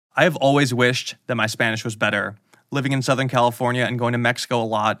I have always wished that my Spanish was better. Living in Southern California and going to Mexico a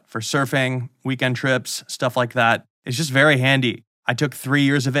lot for surfing, weekend trips, stuff like that, it's just very handy. I took 3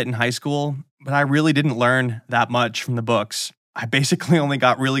 years of it in high school, but I really didn't learn that much from the books. I basically only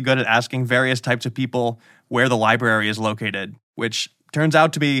got really good at asking various types of people where the library is located, which turns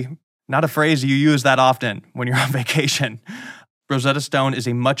out to be not a phrase you use that often when you're on vacation. Rosetta Stone is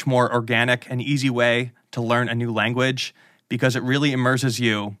a much more organic and easy way to learn a new language because it really immerses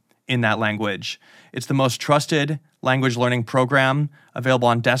you in that language. It's the most trusted language learning program available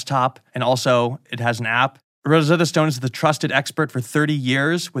on desktop, and also it has an app. Rosetta Stone is the trusted expert for 30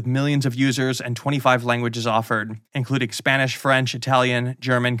 years with millions of users and 25 languages offered, including Spanish, French, Italian,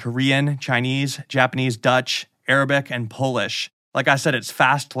 German, Korean, Chinese, Japanese, Dutch, Arabic, and Polish. Like I said, it's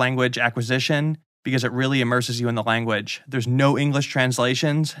fast language acquisition because it really immerses you in the language. There's no English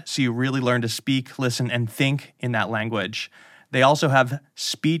translations, so you really learn to speak, listen, and think in that language. They also have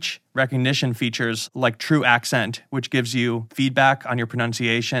speech recognition features like True Accent, which gives you feedback on your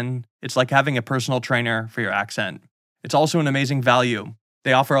pronunciation. It's like having a personal trainer for your accent. It's also an amazing value.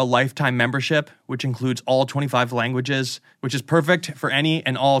 They offer a lifetime membership, which includes all 25 languages, which is perfect for any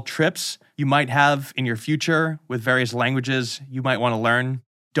and all trips you might have in your future with various languages you might want to learn.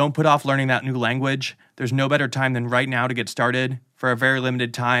 Don't put off learning that new language. There's no better time than right now to get started. For a very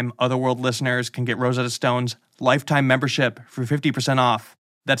limited time, Otherworld listeners can get Rosetta Stone's lifetime membership for 50% off.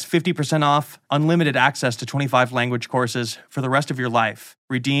 That's 50% off, unlimited access to 25 language courses for the rest of your life.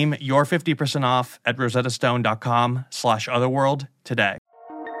 Redeem your 50% off at rosettastone.com/otherworld today.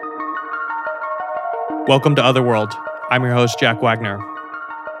 Welcome to Otherworld. I'm your host, Jack Wagner.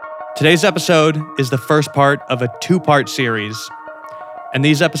 Today's episode is the first part of a two-part series, and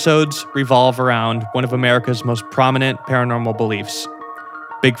these episodes revolve around one of America's most prominent paranormal beliefs,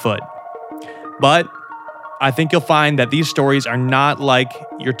 Bigfoot. But I think you'll find that these stories are not like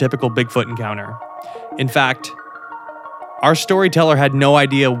your typical Bigfoot encounter. In fact, our storyteller had no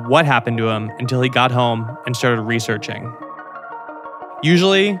idea what happened to him until he got home and started researching.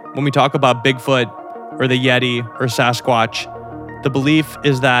 Usually, when we talk about Bigfoot or the Yeti or Sasquatch, the belief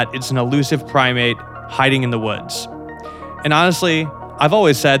is that it's an elusive primate hiding in the woods. And honestly, I've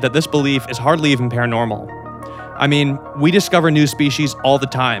always said that this belief is hardly even paranormal. I mean, we discover new species all the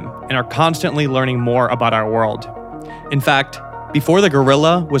time and are constantly learning more about our world. In fact, before the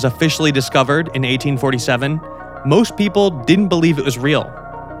gorilla was officially discovered in 1847, most people didn't believe it was real.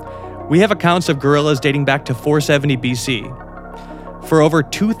 We have accounts of gorillas dating back to 470 BC. For over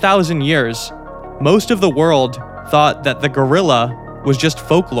 2,000 years, most of the world thought that the gorilla was just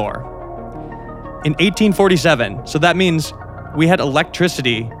folklore. In 1847, so that means we had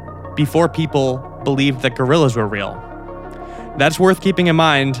electricity before people believed that gorillas were real. That's worth keeping in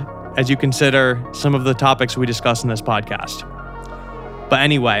mind as you consider some of the topics we discuss in this podcast. But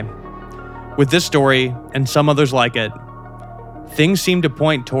anyway, with this story and some others like it, things seem to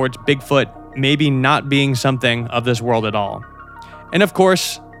point towards Bigfoot maybe not being something of this world at all. And of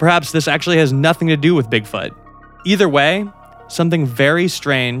course, perhaps this actually has nothing to do with Bigfoot. Either way, something very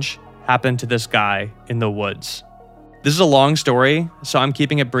strange happened to this guy in the woods. This is a long story, so I'm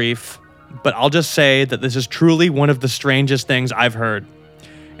keeping it brief, but I'll just say that this is truly one of the strangest things I've heard.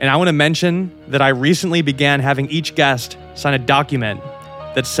 And I want to mention that I recently began having each guest sign a document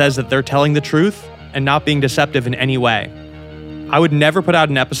that says that they're telling the truth and not being deceptive in any way. I would never put out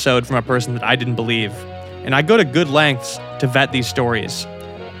an episode from a person that I didn't believe, and I go to good lengths to vet these stories.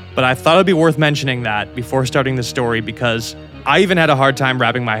 But I thought it'd be worth mentioning that before starting the story because I even had a hard time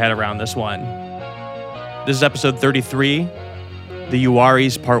wrapping my head around this one. This is episode 33, the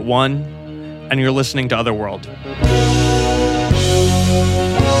Uwharries Part 1, and you're listening to Otherworld.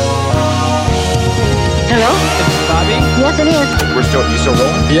 Hello? Is this Bobby? Yes, it is. You still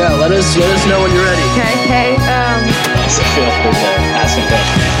rolling? Yeah, let us know when you're ready. Okay. So feel free to ask some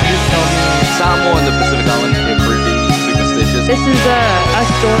questions. Samo and the Pacific Islands get pretty superstitious. This is a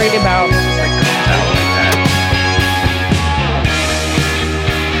story about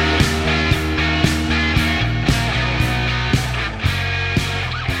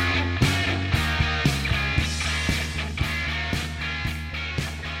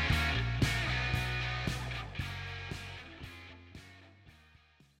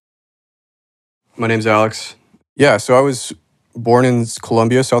My name's Alex. Yeah, so I was born in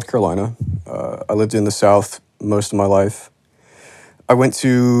Columbia, South Carolina. I lived in the South most of my life. I went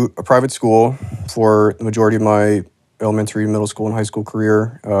to a private school for the majority of my elementary, middle school, and high school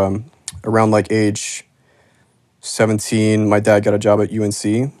career. Around like age 17, my dad got a job at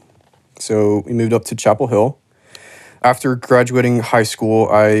UNC. So we moved up to Chapel Hill. After graduating high school,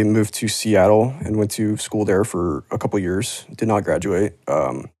 I moved to Seattle and went to school there for a couple years. Did not graduate.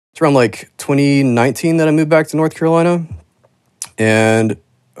 It's around like 2019 that I moved back to North Carolina. And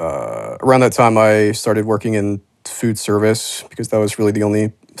around that time, I started working in food service because that was really the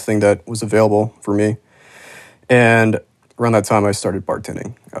only thing that was available for me. And around that time, I started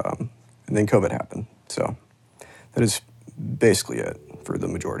bartending. And then COVID happened. So that is basically it for the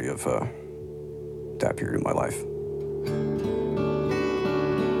majority of that period of my life.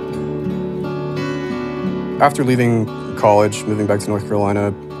 After leaving college, moving back to North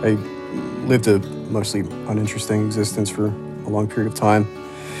Carolina, I lived a mostly uninteresting existence for a long period of time.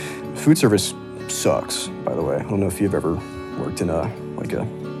 Food service sucks, by the way. I don't know if you've ever worked in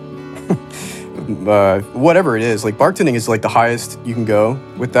whatever it is. Like bartending is like the highest you can go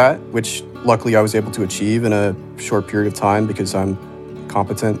with that, which luckily I was able to achieve in a short period of time because I'm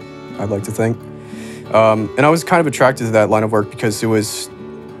competent, I'd like to think. And I was kind of attracted to that line of work because it was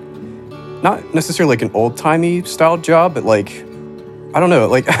not necessarily like an old-timey style job, but like, I don't know,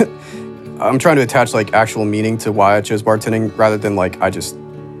 like I'm trying to attach like actual meaning to why I chose bartending rather than like I just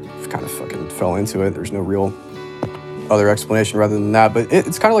kind of fucking fell into it. There's no real other explanation rather than that, but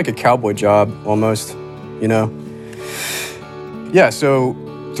it's kind of like a cowboy job almost, you know? Yeah, so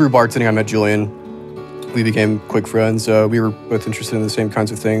through bartending, I met Julian. We became quick friends. We were both interested in the same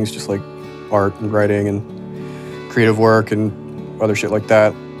kinds of things, just like art and writing and creative work and other shit like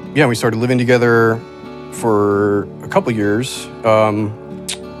that. Yeah, we started living together for a couple years.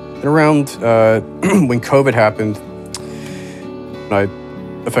 And around when COVID happened, I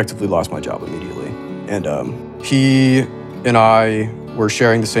effectively lost my job immediately. And he and I were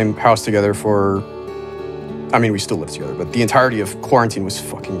sharing the same house together we still live together, but the entirety of quarantine was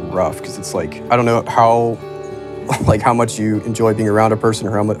fucking rough because it's like, I don't know how much you enjoy being around a person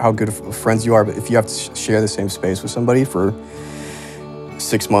or how good of friends you are, but if you have to share the same space with somebody for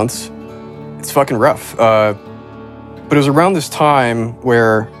 6 months, it's fucking rough. But it was around this time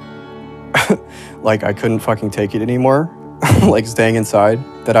where like I couldn't fucking take it anymore, like staying inside,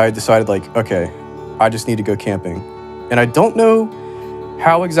 that I decided like, okay, I just need to go camping. And I don't know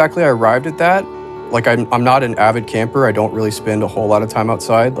how exactly I arrived at that. Like I'm not an avid camper. I don't really spend a whole lot of time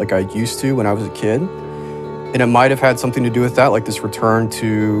outside like I used to when I was a kid. And it might have had something to do with that, like this return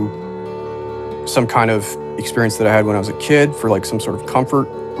to some kind of experience that I had when I was a kid for like some sort of comfort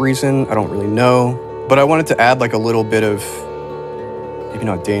reason. I don't really know. But I wanted to add like a little bit of, maybe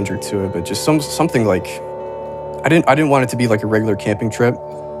not danger to it, but just something like, I didn't want it to be like a regular camping trip.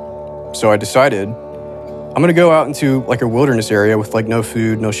 So I decided I'm going to go out into like a wilderness area with like no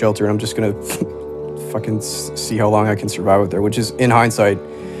food, no shelter, and I'm just going to fucking see how long I can survive out there, which is, in hindsight,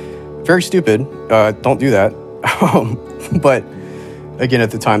 very stupid. Don't do that. But again,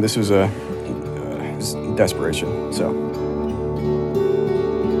 at the time, this was desperation. So.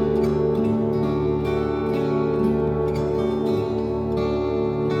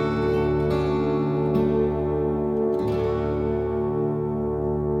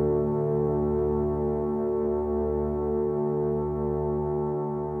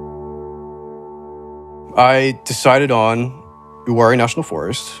 I decided on Uwharries National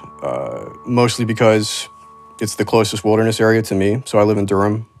Forest, mostly because it's the closest wilderness area to me. So I live in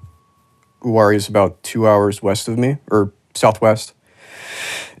Durham. Uwharries is about 2 hours west of me, or southwest.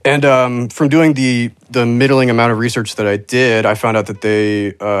 And from doing the middling amount of research that I did, I found out that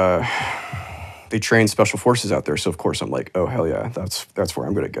they train special forces out there. So of course I'm like, oh hell yeah, that's where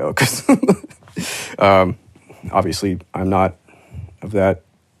I'm going to go. Because obviously I'm not of that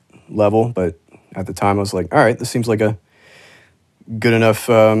level, but at the time I was like, all right, this seems like a good enough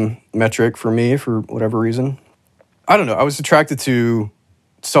metric for me for whatever reason. I don't know. I was attracted to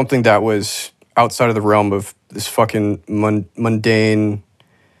something that was outside of the realm of this fucking mundane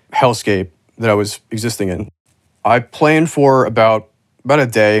hellscape that I was existing in. I planned for about a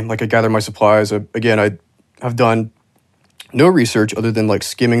day. Like I gathered my supplies. Again, I have done no research other than like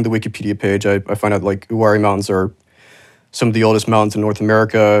skimming the Wikipedia page. I find out like Uwharries Mountains are some of the oldest mountains in North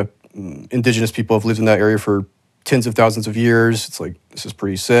America. Indigenous people have lived in that area for tens of thousands of years. It's like, this is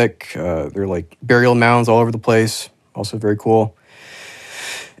pretty sick. They're like burial mounds all over the place. Also very cool.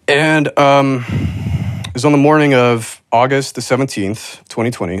 And it was on the morning of August the 17th,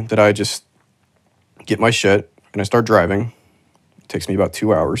 2020, that I just get my shit and I start driving. It takes me about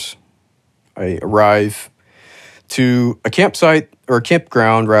 2 hours. I arrive to a campsite, or a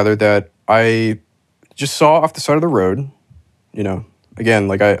campground rather, that I just saw off the side of the road, you know. Again,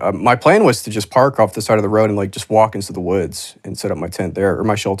 like my plan was to just park off the side of the road and like just walk into the woods and set up my tent there, or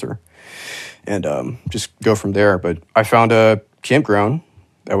my shelter, and just go from there. But I found a campground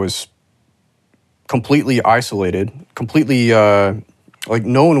that was completely isolated, completely like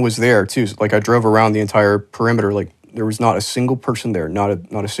no one was there too. Like I drove around the entire perimeter, like There was not a single person there, not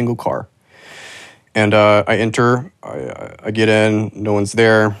a single car. And I enter, I get in, no one's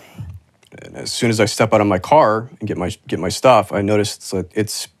there. And as soon as I step out of my car and get my stuff, I notice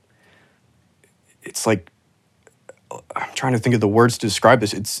it's like, I'm trying to think of the words to describe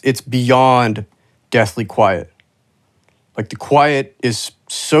this. It's beyond deathly quiet. Like, the quiet is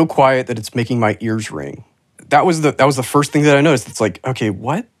so quiet that it's making my ears ring. That was the first thing that I noticed. It's like, okay,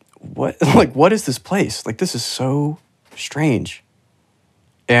 what like, what is this place? Like, this is so strange.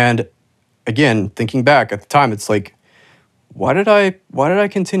 And again, thinking back at the time, it's like, why did I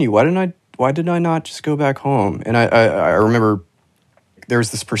continue? Why did I not just go back home? And I remember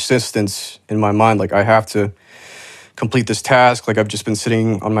there's this persistence in my mind, like, I have to complete this task. Like, I've just been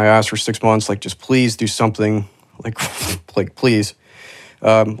sitting on my ass for 6 months. Like, just please do something. Like, please,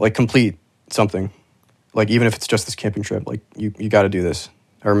 like, complete something. Like, even if it's just this camping trip, like, you got to do this.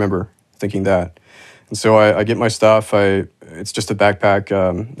 I remember thinking that. And so I get my stuff. It's just a backpack.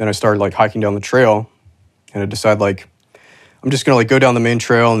 Then I started, like, hiking down the trail, and I decide, like, I'm just gonna, like, go down the main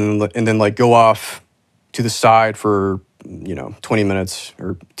trail and then like go off to the side for 20 minutes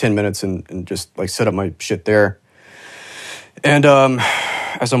or 10 minutes and just, like, set up my shit there. And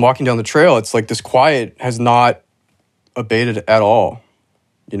as I'm walking down the trail, it's like this quiet has not abated at all.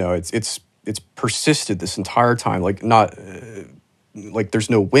 It's persisted this entire time. Like, not like, there's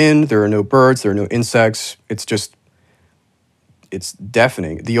no wind, there are no birds, there are no insects. It's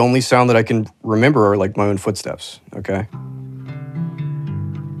deafening. The only sound that I can remember are, like, my own footsteps. Okay.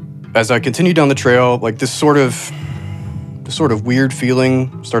 As I continue down the trail, like, this sort of weird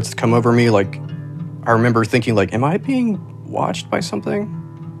feeling starts to come over me. Like, I remember thinking, like, am I being watched by something?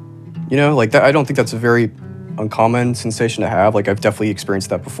 Like, that. I don't think that's a very uncommon sensation to have. Like, I've definitely experienced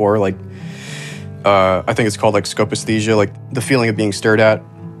that before. Like, I think it's called, like, scopisthesia, like the feeling of being stared at.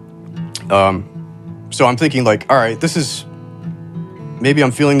 So I'm thinking, like, all right, maybe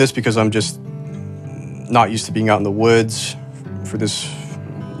I'm feeling this because I'm just not used to being out in the woods for this,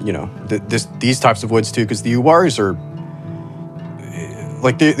 these types of woods too, because the Uwharries are,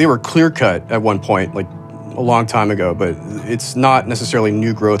 like, they were clear cut at one point, like, a long time ago, but it's not necessarily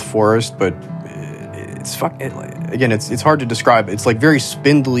new growth forest, but it's hard to describe. It's, like, very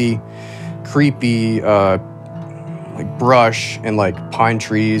spindly, creepy, like, brush and, like, pine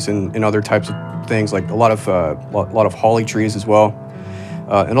trees and other types of things, like a lot of holly trees as well,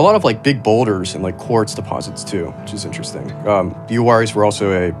 and a lot of, like, big boulders and, like, quartz deposits too, which is interesting. The Uwharries were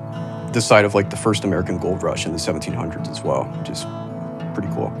also the site of, like, the first American gold rush in the 1700s as well, which is pretty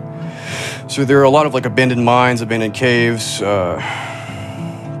cool. So there are a lot of, like, abandoned mines, abandoned caves. So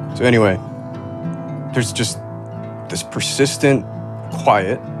anyway, there's just this persistent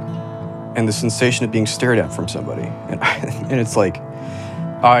quiet and the sensation of being stared at from somebody, and it's like,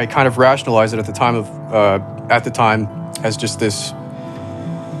 I kind of rationalized it at the time as just this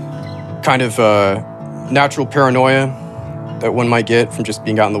kind of natural paranoia that one might get from just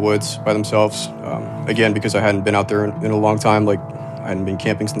being out in the woods by themselves. Again, because I hadn't been out there in a long time. Like, I hadn't been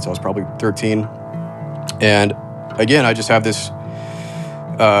camping since I was probably 13. And again, I just have this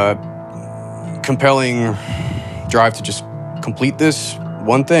compelling drive to just complete this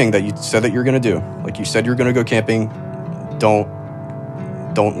one thing that you said that you're going to do. Like, you said you're going to go camping. Don't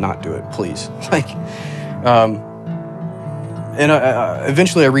not do it, please. Like, and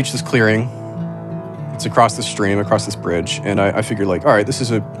eventually I reach this clearing. It's across the stream, across this bridge, and I figured, like, all right, this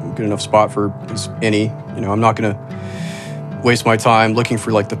is a good enough spot for any. I'm not going to waste my time looking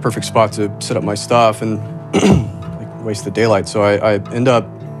for, like, the perfect spot to set up my stuff and like, waste the daylight. So I end up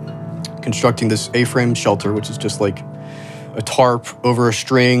constructing this A-frame shelter, which is just like a tarp over a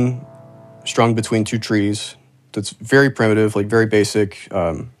string strung between two trees. That's very primitive, like, very basic.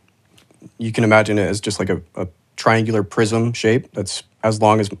 You can imagine it as just like a triangular prism shape that's as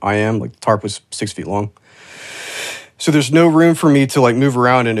long as I am. Like, the tarp was 6 feet long. So there's no room for me to, like, move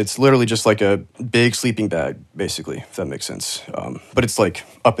around, and it's literally just like a big sleeping bag, basically, if that makes sense. But it's, like,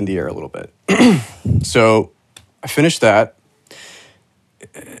 up in the air a little bit. So I finished that.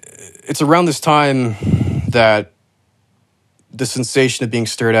 It's around this time that the sensation of being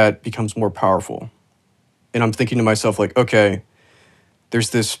stared at becomes more powerful. And I'm thinking to myself, like, okay, there's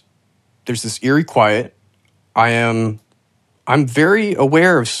this eerie quiet. I'm very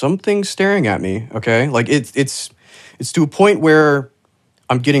aware of something staring at me, okay? Like, it's to a point where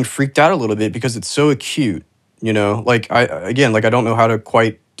I'm getting freaked out a little bit because it's so acute, Like, I don't know how to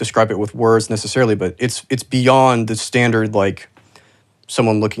quite describe it with words necessarily, but it's beyond the standard, like,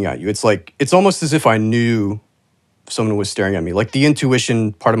 someone looking at you. It's like, it's almost as if I knew someone was staring at me. Like, the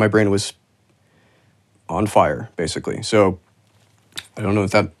intuition part of my brain was on fire, basically. So I don't know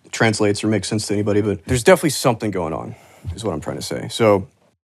if that translates or makes sense to anybody, but there's definitely something going on, is what I'm trying to say. So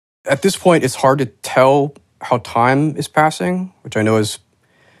at this point, it's hard to tell how time is passing, which I know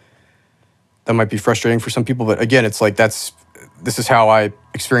that might be frustrating for some people, but again, it's like this is how I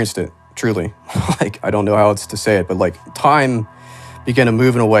experienced it, truly. Like, I don't know how else to say it, but like time began to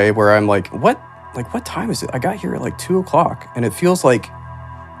move in a way where I'm like, what time is it? I got here at like 2:00, and it feels like,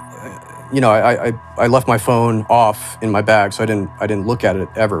 I left my phone off in my bag, so I didn't look at it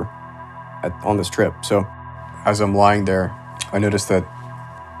ever on this trip. So as I'm lying there, I noticed that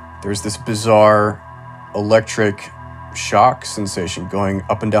there's this bizarre electric shock sensation going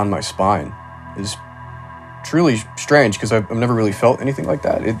up and down my spine. It's truly strange because I've never really felt anything like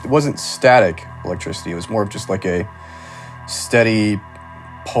that. It wasn't static electricity. It was more of just like a steady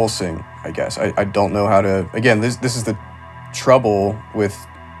pulsing, I guess. I don't know how to... Again, this is the trouble with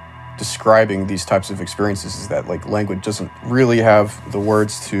describing these types of experiences, is that like language doesn't really have the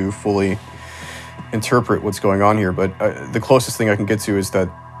words to fully interpret what's going on here. But the closest thing I can get to is that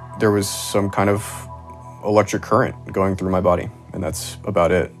there was some kind of electric current going through my body, and that's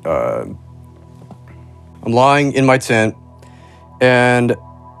about it. I'm lying in my tent, and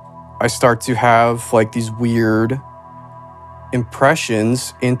I start to have like these weird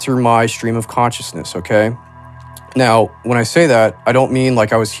impressions enter my stream of consciousness, okay? Now, when I say that, I don't mean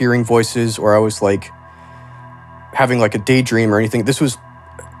like I was hearing voices or I was like having like a daydream or anything. This was,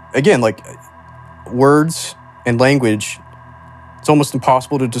 again, like words and language. It's almost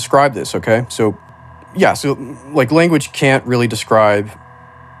impossible to describe this, okay? So, yeah, so like language can't really describe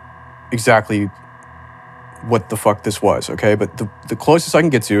exactly what the fuck this was, okay? But the closest I can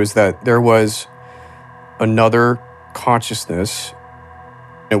get to is that there was another consciousness.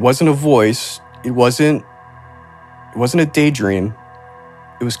 It wasn't a voice. It wasn't a daydream.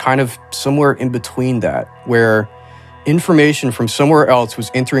 It was kind of somewhere in between that, where information from somewhere else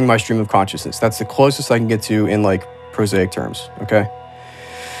was entering my stream of consciousness. That's the closest I can get to in like prosaic terms, okay?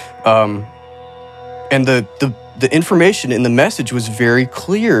 And the information in the message was very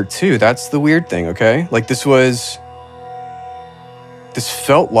clear too. That's the weird thing, okay? Like this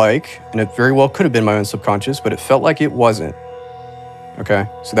felt like, and it very well could have been my own subconscious, but it felt like it wasn't, okay?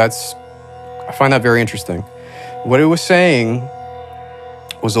 So I find that very interesting. What it was saying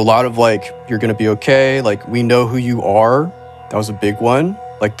was a lot of like, you're gonna be okay, like we know who you are. That was a big one.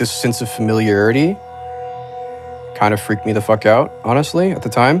 Like this sense of familiarity kind of freaked me the fuck out, honestly, at the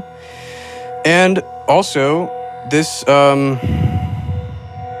time. And also this, and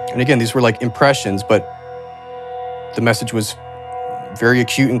again, these were like impressions, but the message was very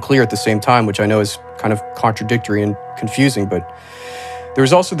acute and clear at the same time, which I know is kind of contradictory and confusing, but there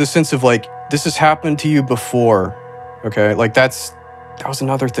was also this sense of like, this has happened to you before, okay? Like that was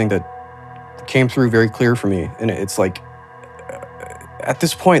another thing that came through very clear for me. And it's like, at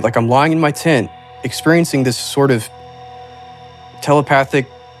this point, like I'm lying in my tent, experiencing this sort of telepathic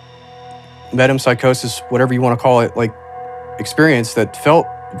metempsychosis, whatever you want to call it, like experience that felt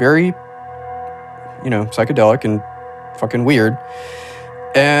very, psychedelic and fucking weird.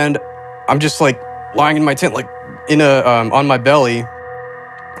 And I'm just like lying in my tent, like in on my belly,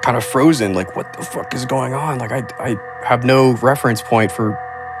 kind of frozen, like what the fuck is going on? Like I have no reference point for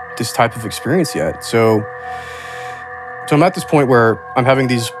this type of experience yet. So I'm at this point where I'm having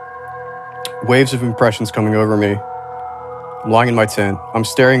these waves of impressions coming over me. I'm lying in my tent. I'm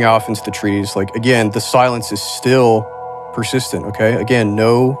staring off into the trees. Like, again, the silence is still persistent, okay? Again,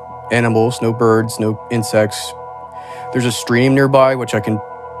 no animals, no birds, no insects. There's a stream nearby, which I can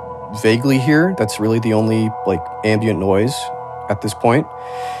vaguely hear. That's really the only, like, ambient noise at this point.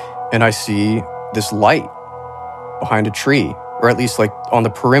 And I see this light behind a tree, or at least, like, on the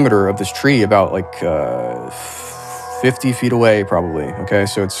perimeter of this tree, about, like, 50 feet away, probably, okay?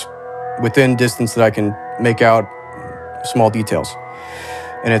 So it's within distance that I can make out small details.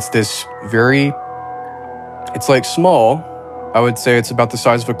 And it's this it's like small, I would say it's about the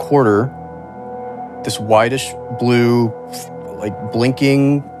size of a quarter, this whitish blue, like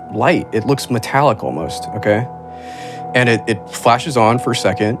blinking light. It looks metallic almost, okay? And it flashes on for a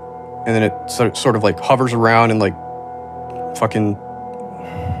second, and then it sort of like hovers around and like fucking,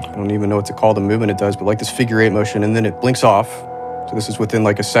 I don't even know what to call the movement it does, but like this figure eight motion, and then it blinks off. So this is within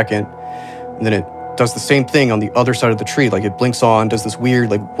like a second, and then it does the same thing on the other side of the tree. Like it blinks on, does this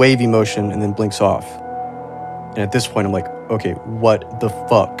weird like wavy motion, and then blinks off. And at this point, I'm like, okay, what the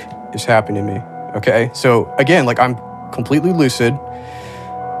fuck is happening to me? Okay, so again, like I'm completely lucid,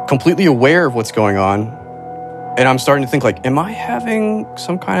 completely aware of what's going on, and I'm starting to think like, am I having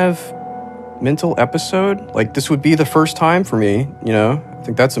some kind of mental episode? Like this would be the first time for me, I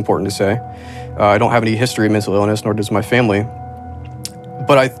think that's important to say. I don't have any history of mental illness, nor does my family.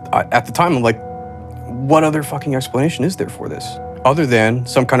 But I at the time, I'm like, what other fucking explanation is there for this? Other than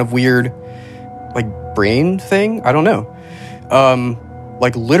some kind of weird, like, brain thing? I don't know.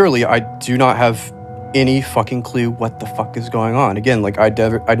 Like, literally, I do not have any fucking clue what the fuck is going on. Again, like, I'd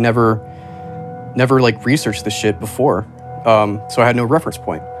never like, researched this shit before. So I had no reference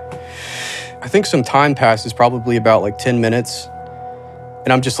point. I think some time passes, probably about, like, 10 minutes.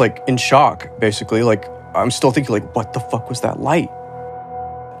 And I'm just, like, in shock, basically. Like, I'm still thinking, like, what the fuck was that light?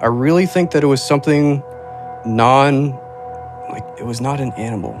 I really think that it was something it was not an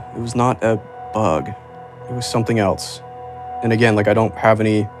animal. It was not a bug. It was something else. And again, like, I don't have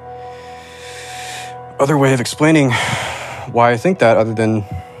any other way of explaining why I think that other than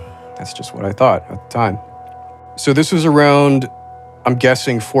that's just what I thought at the time. So this was around, I'm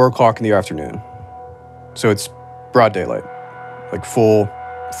guessing, 4 o'clock in the afternoon. So it's broad daylight, like full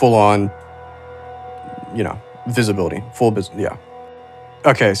on, visibility, yeah.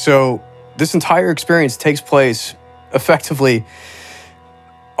 Okay, so this entire experience takes place effectively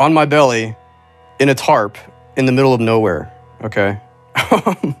on my belly in a tarp in the middle of nowhere, okay?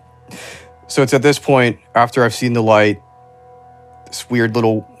 So it's at this point, after I've seen the light, this weird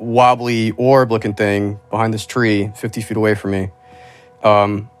little wobbly orb-looking thing behind this tree 50 feet away from me,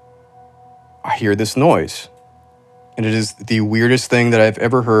 I hear this noise. And it is the weirdest thing that I've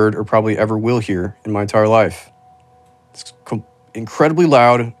ever heard or probably ever will hear in my entire life. It's incredibly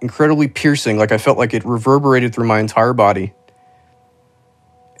loud, incredibly piercing, like I felt like it reverberated through my entire body.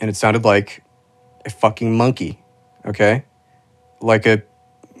 And it sounded like a fucking monkey, okay? Like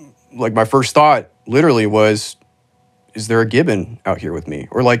my first thought literally was, is there a gibbon out here with me?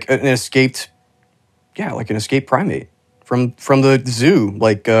 Or like an escaped primate from the zoo,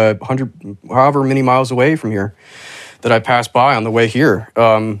 like 100, however many miles away from here that I passed by on the way here.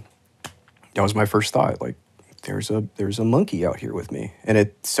 That was my first thought, like, there's a monkey out here with me. And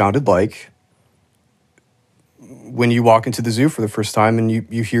it sounded like when you walk into the zoo for the first time and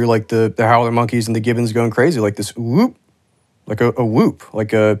you hear like the howler monkeys and the gibbons going crazy, like this whoop, like a whoop,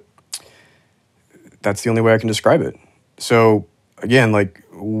 that's the only way I can describe it. So again, like,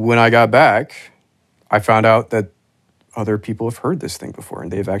 when I got back, I found out that other people have heard this thing before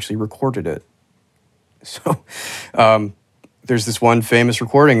and they've actually recorded it. So there's this one famous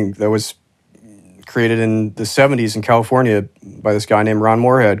recording that was created in the 70s in California by this guy named Ron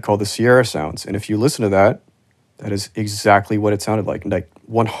Moorhead called the Sierra Sounds. And if you listen to that, that is exactly what it sounded like, and like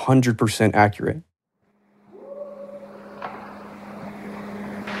 100% accurate.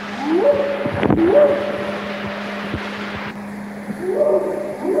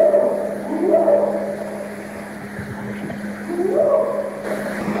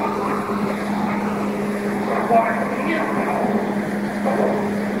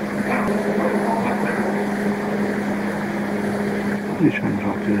 You trying to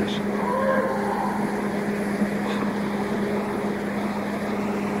talk to this?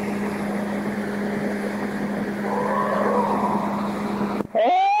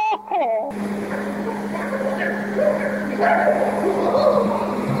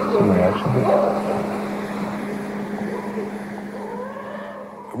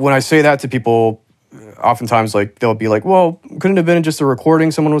 When I say that to people, oftentimes, like, they'll be like, well, couldn't it have been just a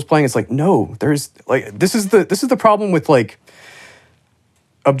recording someone was playing? It's like, no, there's like, this is the problem with like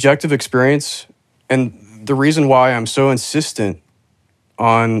objective experience. And the reason why I'm so insistent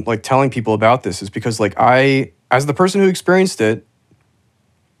on like telling people about this is because, like, I, as the person who experienced it,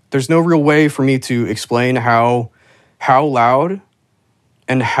 there's no real way for me to explain how loud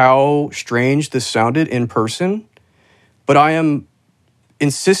and how strange this sounded in person. But I am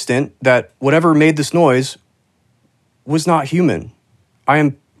insistent that whatever made this noise was not human. I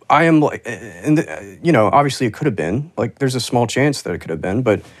am like, and obviously it could have been, like, there's a small chance that it could have been,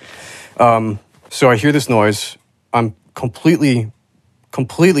 but so I hear this noise. I'm completely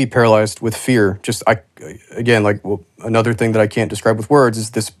paralyzed with fear. Just, another thing that I can't describe with words is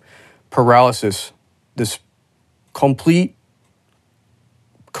this paralysis, this complete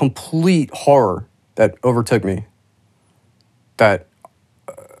horror that overtook me, that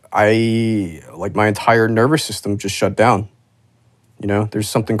my entire nervous system just shut down. There's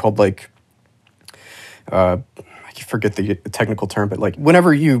something called, like, I forget the technical term, but like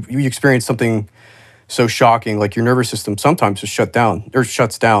whenever you experience something so shocking, like, your nervous system sometimes just shuts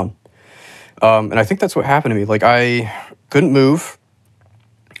down. And I think that's what happened to me. Like, I couldn't move.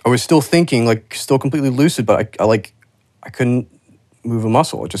 I was still thinking, like, still completely lucid, but I couldn't move a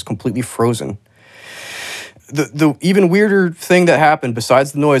muscle. It just completely frozen. The even weirder thing that happened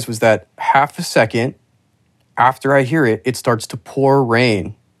besides the noise was that half a second after I hear it, it starts to pour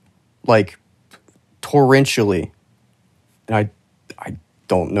rain, like, torrentially. And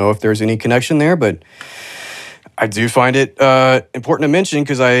don't know if there's any connection there, but I do find it important to mention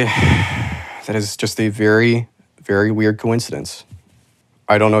because that is just a very, very weird coincidence.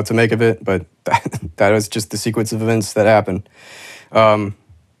 I don't know what to make of it, but that was just the sequence of events that happened.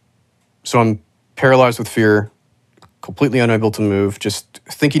 So I'm paralyzed with fear, completely unable to move, just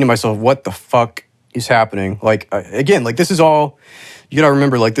thinking to myself, what the fuck is happening? Like, again, like this is all, you gotta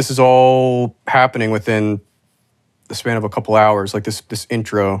remember, like this is all happening within the span of a couple hours, like this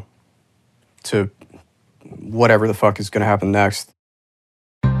intro to whatever the fuck is gonna happen next.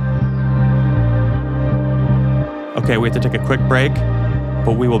 Okay, we have to take a quick break,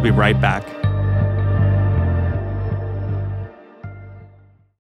 but we will be right back.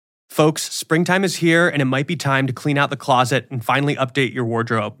 Folks, springtime is here and it might be time to clean out the closet and finally update your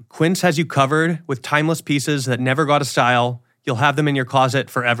wardrobe. Quince has you covered with timeless pieces that never go out of style. You'll have them in your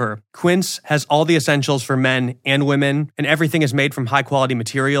closet forever. Quince has all the essentials for men and women, and everything is made from high-quality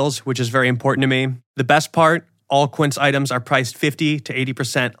materials, which is very important to me. The best part, all Quince items are priced 50 to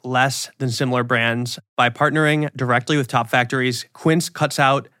 80% less than similar brands. By partnering directly with top factories, Quince cuts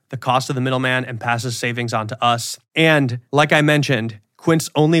out the cost of the middleman and passes savings on to us. And like I mentioned,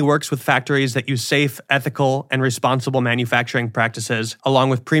 Quince only works with factories that use safe, ethical, and responsible manufacturing practices, along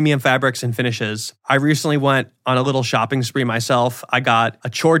with premium fabrics and finishes. I recently went on a little shopping spree myself. I got a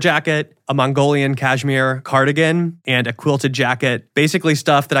chore jacket, a Mongolian cashmere cardigan, and a quilted jacket. Basically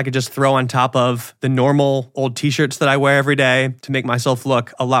stuff that I could just throw on top of the normal old t-shirts that I wear every day to make myself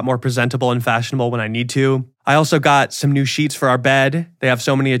look a lot more presentable and fashionable when I need to. I also got some new sheets for our bed. They have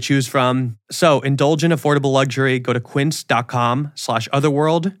so many to choose from. So indulge in affordable luxury. Go to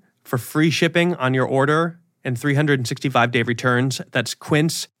quince.com/otherworld for free shipping on your order and 365-day returns. That's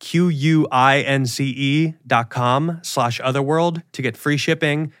Quince, QUINCE.com/otherworld to get free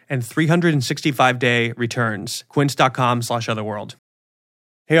shipping and 365-day returns. Quince.com/otherworld.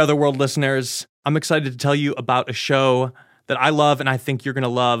 Hey, Otherworld listeners. I'm excited to tell you about a show that I love and I think you're going to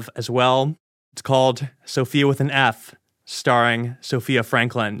love as well. It's called Sophia with an F, starring Sophia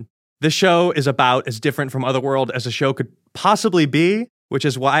Franklin. This show is about as different from Otherworld as a show could possibly be, which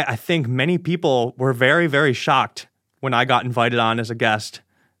is why I think many people were very, very shocked when I got invited on as a guest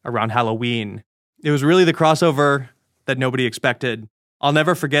around Halloween. It was really the crossover that nobody expected. I'll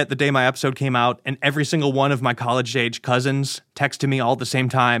never forget the day my episode came out and every single one of my college-age cousins texted me all at the same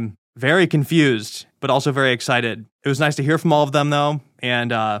time, very confused, but also very excited. It was nice to hear from all of them, though,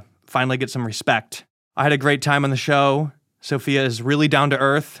 and finally get some respect. I had a great time on the show. Sophia is really down to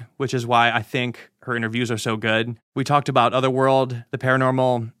earth, which is why I think her interviews are so good. We talked about Otherworld, the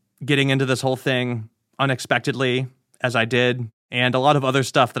paranormal, getting into this whole thing unexpectedly, as I did, and a lot of other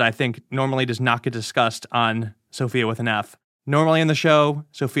stuff that I think normally does not get discussed on Sophia with an F. Normally in the show,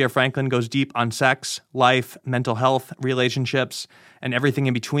 Sophia Franklin goes deep on sex, life, mental health, relationships, and everything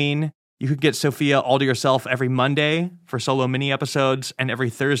in between. You could get Sophia all to yourself every Monday for solo mini episodes and every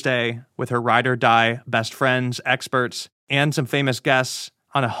Thursday with her ride or die best friends, experts, and some famous guests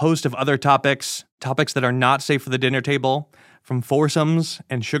on a host of other topics that are not safe for the dinner table, from foursomes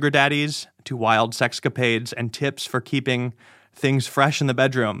and sugar daddies to wild sexcapades and tips for keeping things fresh in the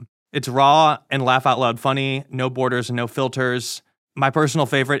bedroom. It's raw and laugh out loud funny, no borders and no filters. My personal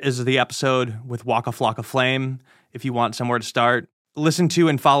favorite is the episode with Waka Flocka Flame, if you want somewhere to start. Listen to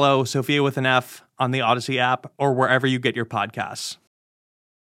and follow Sophia with an F on the Odyssey app or wherever you get your podcasts.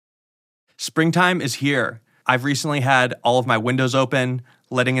 Springtime is here. I've recently had all of my windows open,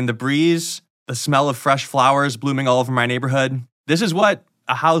 letting in the breeze, the smell of fresh flowers blooming all over my neighborhood. This is what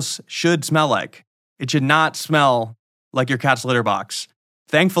a house should smell like. It should not smell like your cat's litter box.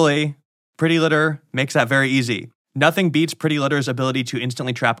 Thankfully, Pretty Litter makes that very easy. Nothing beats Pretty Litter's ability to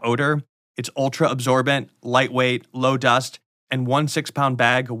instantly trap odor. It's ultra absorbent, lightweight, low dust, and one 6-pound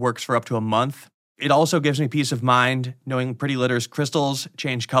bag works for up to a month. It also gives me peace of mind knowing Pretty Litter's crystals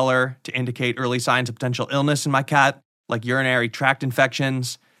change color to indicate early signs of potential illness in my cat, like urinary tract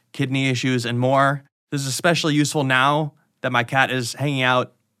infections, kidney issues, and more. This is especially useful now that my cat is hanging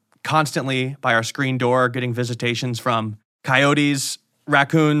out constantly by our screen door, getting visitations from coyotes,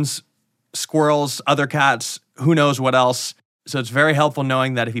 raccoons, squirrels, other cats, who knows what else. So it's very helpful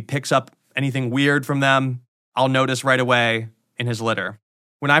knowing that if he picks up anything weird from them, I'll notice right away in his litter.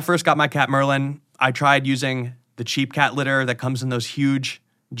 When I first got my cat Merlin, I tried using the cheap cat litter that comes in those huge,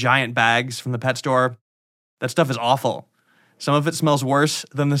 giant bags from the pet store. That stuff is awful. Some of it smells worse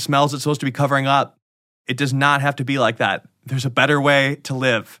than the smells it's supposed to be covering up. It does not have to be like that. There's a better way to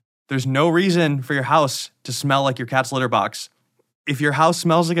live. There's no reason for your house to smell like your cat's litter box. If your house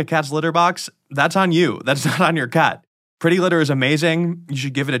smells like a cat's litter box, that's on you. That's not on your cat. Pretty Litter is amazing. You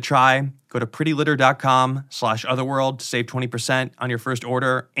should give it a try. Go to prettylitter.com/otherworld to save 20% on your first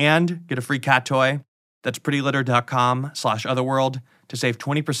order and get a free cat toy. That's prettylitter.com/otherworld to save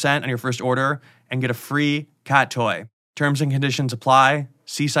 20% on your first order and get a free cat toy. Terms and conditions apply.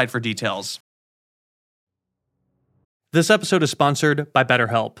 See site for details. This episode is sponsored by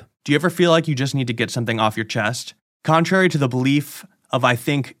BetterHelp. Do you ever feel like you just need to get something off your chest? Contrary to the belief of, I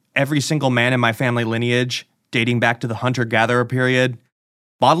think, every single man in my family lineage, dating back to the hunter-gatherer period,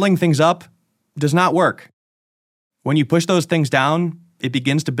 bottling things up does not work. When you push those things down, it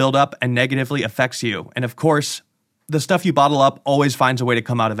begins to build up and negatively affects you. And of course, the stuff you bottle up always finds a way to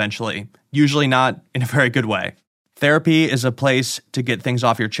come out eventually, usually not in a very good way. Therapy is a place to get things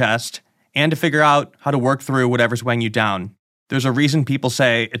off your chest and to figure out how to work through whatever's weighing you down. There's a reason people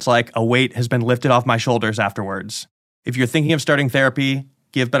say it's like a weight has been lifted off my shoulders afterwards. If you're thinking of starting therapy,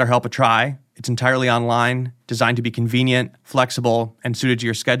 give BetterHelp a try. It's entirely online, designed to be convenient, flexible, and suited to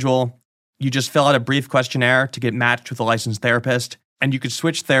your schedule. You just fill out a brief questionnaire to get matched with a licensed therapist, and you could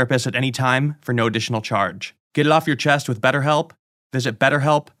switch therapists at any time for no additional charge. Get it off your chest with BetterHelp. Visit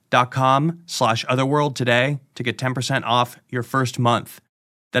betterhelp.com/otherworld today to get 10% off your first month.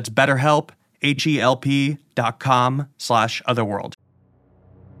 That's BetterHelp, HELP.com/otherworld.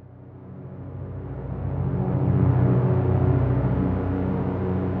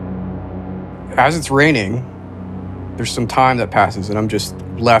 As it's raining, there's some time that passes and I'm just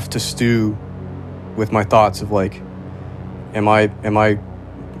left to stew with my thoughts of like, am I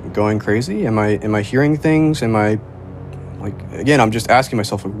going crazy? Am I hearing things? Am I like, again, I'm just asking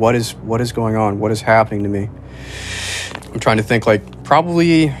myself, like, what is going on? What is happening to me? I'm trying to think, like,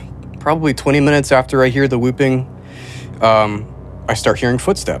 probably 20 minutes after I hear the whooping, I start hearing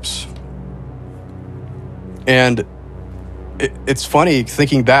footsteps. And it's funny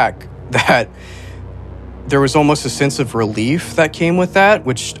thinking back that there was almost a sense of relief that came with that,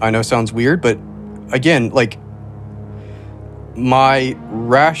 which I know sounds weird, but again, like, my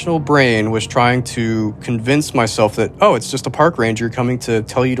rational brain was trying to convince myself that, oh, it's just a park ranger coming to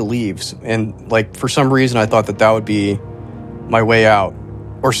tell you to leave. And like, for some reason, I thought that would be my way out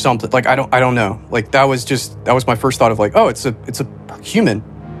or something. Like, I don't know. Like, that was my first thought of like, oh, it's a human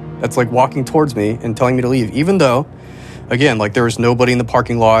that's like walking towards me and telling me to leave. Even though, again, like, there was nobody in the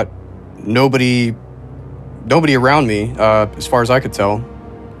parking lot, nobody around me, as far as I could tell.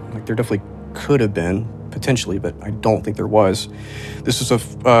 Like, there definitely could have been, potentially, but I don't think there was. This was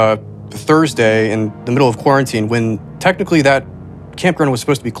a Thursday in the middle of quarantine when technically that campground was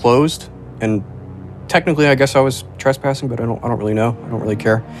supposed to be closed, and technically I guess I was trespassing, but I don't really know. I don't really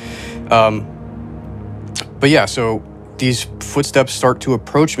care. But yeah, so these footsteps start to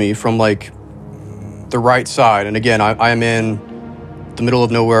approach me from like the right side, and again, I am in the middle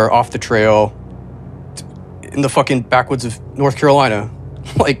of nowhere, off the trail, in the fucking backwoods of North Carolina,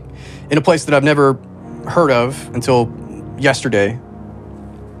 like in a place that I've never heard of until yesterday.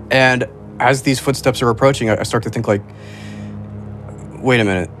 And as these footsteps are approaching, I start to think like, wait a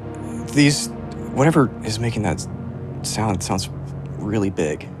minute, whatever is making that sound sounds really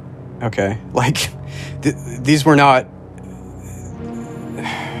big. Okay, like these were not,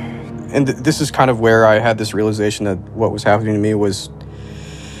 and this is kind of where I had this realization that what was happening to me was,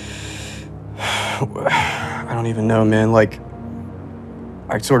 I don't even know, man. Like,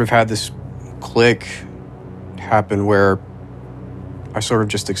 I sort of had this click happen where I sort of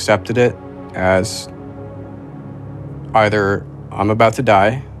just accepted it as either I'm about to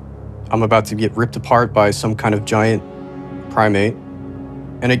die, I'm about to get ripped apart by some kind of giant primate.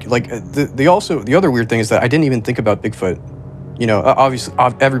 And the other weird thing is that I didn't even think about Bigfoot. You know, obviously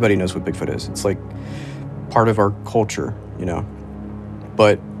everybody knows what Bigfoot is. It's like part of our culture, you know.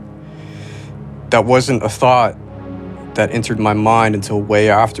 But that wasn't a thought that entered my mind until way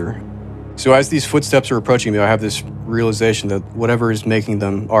after. So as these footsteps are approaching me, I have this realization that whatever is making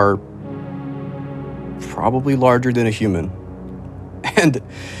them are probably larger than a human. And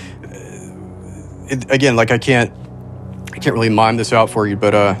again, like I can't really mime this out for you,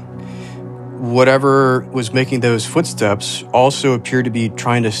 but whatever was making those footsteps also appeared to be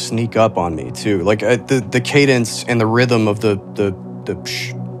trying to sneak up on me too. Like the cadence and the rhythm of the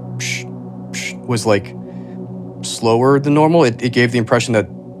psh, psh, psh was like slower than normal. It gave the impression that,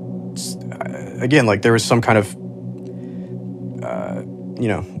 again, like there was some kind of,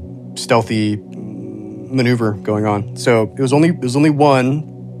 stealthy maneuver going on. So it was only one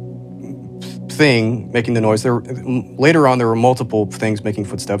thing making the noise. Later on, there were multiple things making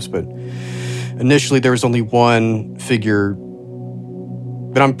footsteps, but initially there was only one figure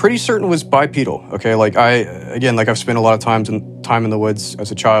that I'm pretty certain was bipedal. Okay, like I've spent a lot of time in the woods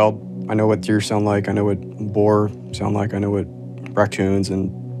as a child. I know what deer sound like. I know what boar sound like. I know what raccoons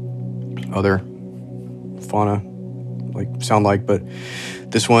and other fauna sound like. But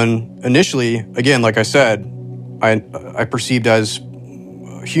this one, initially, again, like I said, I perceived as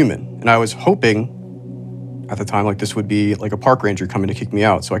human, and I was hoping at the time this would be like a park ranger coming to kick me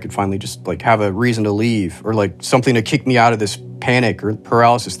out, so I could finally just have a reason to leave, or something to kick me out of this panic or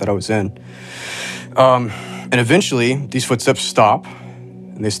paralysis that I was in. And eventually, these footsteps stop,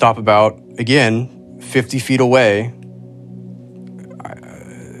 and they stop about, again, 50 feet away.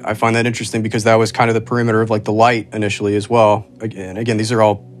 I find that interesting because that was kind of the perimeter of the light initially as well. Again, these are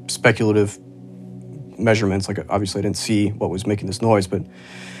all speculative measurements. Obviously, I didn't see what was making this noise, but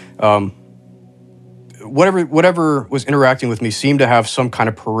whatever was interacting with me seemed to have some kind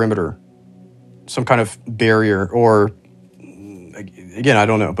of perimeter, some kind of barrier, or again, I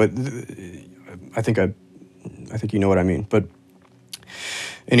don't know, but I think you know what I mean. But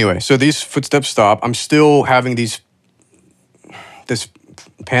anyway, so these footsteps stop. I'm still having this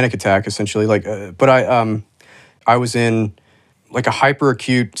panic attack, essentially. But I was in a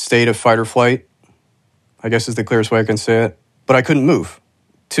hyperacute state of fight or flight, I guess is the clearest way I can say it. But I couldn't move,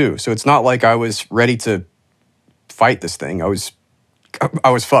 too. So it's not like I was ready to fight this thing. I was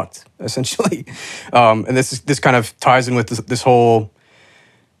fucked, essentially. And this kind of ties in with this whole.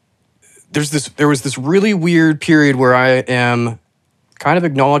 There was this really weird period where I am kind of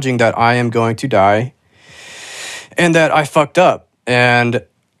acknowledging that I am going to die, and that I fucked up, and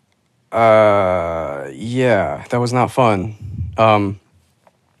yeah, that was not fun. And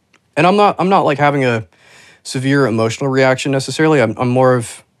I'm not having a severe emotional reaction necessarily. I'm more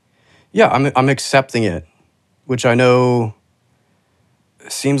of, I'm accepting it, which I know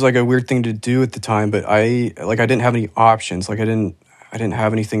seems like a weird thing to do at the time, but I didn't have any options. I didn't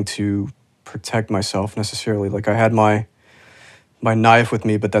have anything to protect myself necessarily. I had my knife with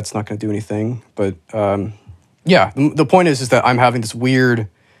me, but that's not going to do anything. But the point is that I'm having this weird,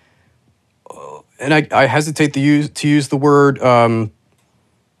 and I hesitate to use the word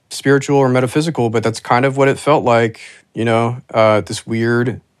spiritual or metaphysical, but that's kind of what it felt like. This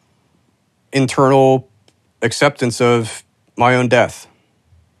weird internal acceptance of my own death.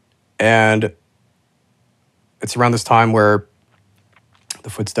 And it's around this time where the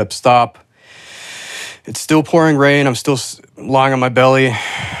footsteps stop. It's still pouring rain. I'm still lying on my belly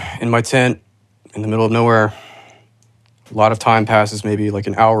in my tent in the middle of nowhere. A lot of time passes, maybe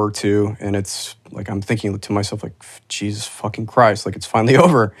an hour or two, and it's I'm thinking to myself, Jesus fucking Christ, it's finally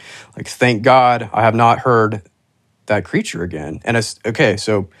over. Thank God I have not heard that creature again. And it's okay,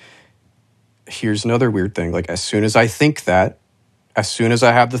 so here's another weird thing. As soon as I think that, as soon as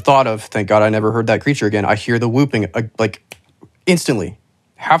I have the thought of, thank God I never heard that creature again, I hear the whooping, instantly.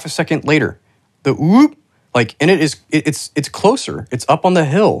 Half a second later, the whoop, and it's closer. It's up on the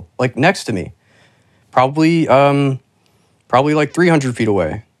hill, next to me. Probably 300 feet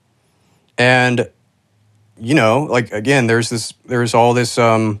away. And, again, there's all this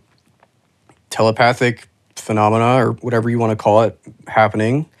telepathic phenomena, or whatever you want to call it,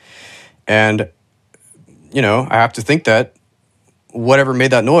 happening. And, I have to think that whatever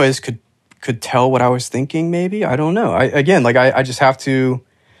made that noise could tell what I was thinking, maybe. I don't know. I just have to.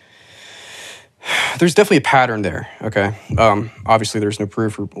 There's definitely a pattern there, okay? Obviously, there's no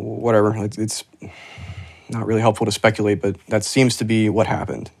proof or whatever. It's not really helpful to speculate, but that seems to be what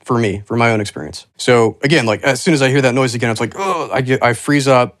happened for me, for my own experience. So, again, as soon as I hear that noise again, it's I freeze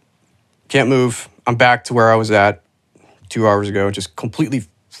up, can't move. I'm back to where I was at 2 hours ago, just completely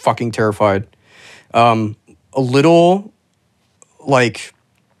fucking terrified. A little,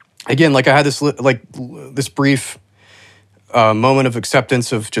 again, I had this brief moment of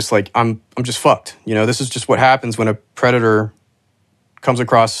acceptance of just I'm just fucked. This is just what happens when a predator comes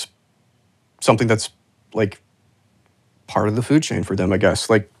across something that's part of the food chain for them, I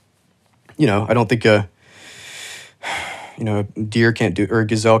guess. I don't think a deer can't do, or a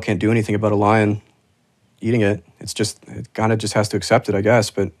gazelle can't do anything about a lion eating it. It kind of just has to accept it, I guess.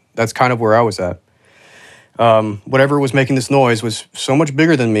 But that's kind of where I was at. Whatever was making this noise was so much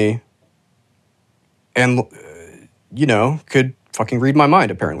bigger than me, and could fucking read my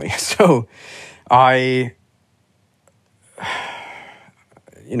mind, apparently. So I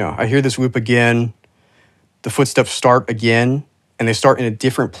hear this whoop again. The footsteps start again, and they start in a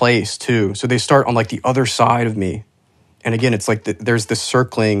different place too. So they start on the other side of me, and again, it's there's this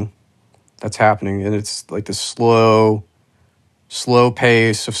circling that's happening, and it's this slow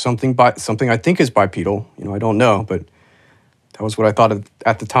pace of something I think is bipedal. I don't know, but that was what I thought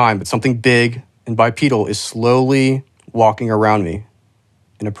at the time. But something big and bipedal is slowly walking around me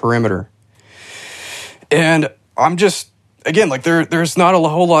in a perimeter, and I'm just again, like there's not a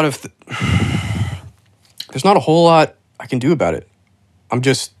whole lot of there's not a whole lot I can do about it. I'm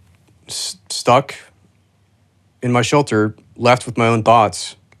just stuck in my shelter, left with my own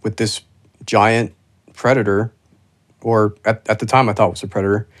thoughts, with this giant predator, or at the time I thought was a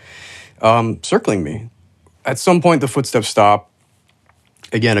predator, circling me. At some point, the footsteps stop.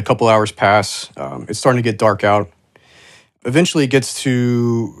 Again, a couple hours pass. It's starting to get dark out. Eventually, it gets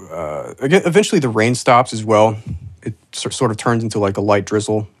to... eventually, the rain stops as well. It sort of turns into like a light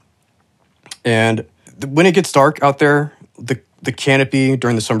drizzle. And when it gets dark out there, the canopy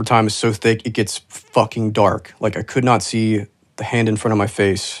during the summertime is so thick, it gets fucking dark. Like, I could not see the hand in front of my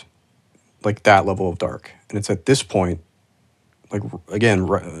face, like that level of dark. And it's at this point, like, again,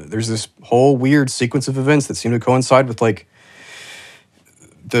 there's this whole weird sequence of events that seem to coincide with, like,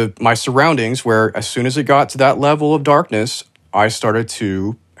 my surroundings, where as soon as it got to that level of darkness, I started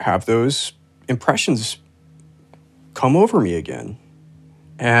to have those impressions come over me again.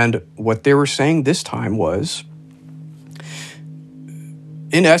 And what they were saying this time was,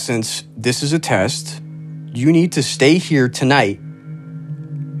 in essence, this is a test. You need to stay here tonight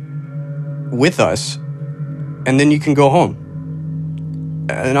with us, and then you can go home.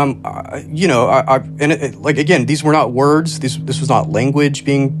 And like, again, these were not words. This was not language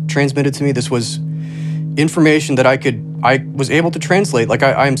being transmitted to me. This was information that I was able to translate. Like,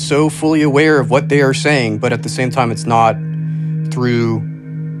 I'm so fully aware of what they are saying, but at the same time, it's not through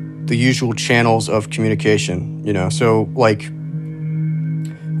the usual channels of communication, you know? So, like,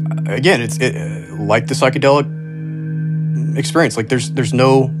 again, it's like the psychedelic experience. Like, there's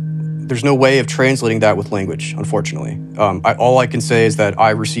no way of translating that with language, unfortunately. All I can say is that I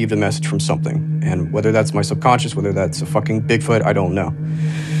received a message from something, and whether that's my subconscious, whether that's a fucking Bigfoot, I don't know.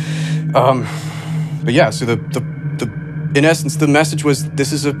 But yeah, so in essence, the message was,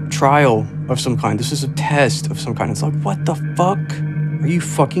 this is a trial of some kind. This is a test of some kind. It's like, what the fuck? Are you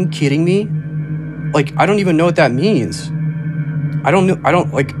fucking kidding me? Like, I don't even know what that means. I don't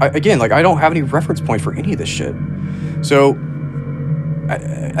have any reference point for any of this shit. So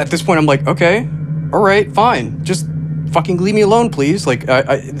at this point, I'm like, okay, all right, fine. Just fucking leave me alone, please. Like,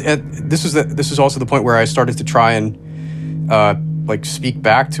 this is also the point where I started to try and like speak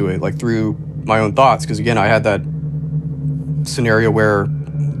back to it, like through my own thoughts. Because again, I had that scenario where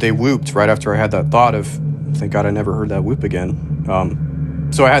they whooped right after I had that thought of, thank God I never heard that whoop again.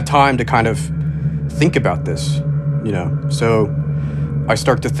 So I had time to kind of think about this, you know. So I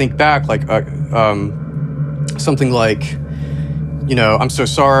start to think back, like something like, you know, I'm so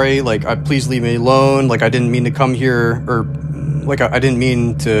sorry, like, please leave me alone, like, I didn't mean to come here, or like, I didn't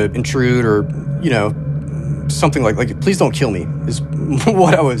mean to intrude, or, you know, something like please don't kill me, is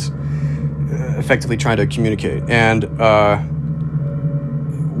what I was effectively trying to communicate. And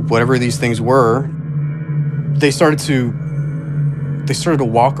whatever these things were, they started to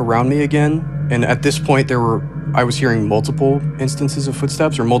walk around me again. And at this point, I was hearing multiple instances of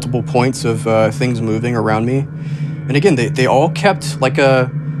footsteps, or multiple points of things moving around me. And again, they all kept like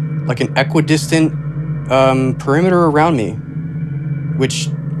an equidistant perimeter around me, which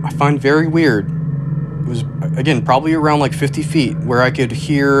I find very weird. It was, again, probably around like 50 feet, where I could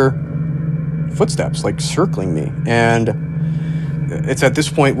hear footsteps like circling me. And it's at this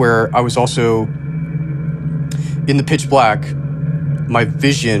point where I was also in the pitch black. My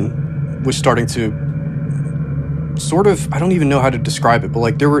vision was starting to sort of, I don't even know how to describe it, but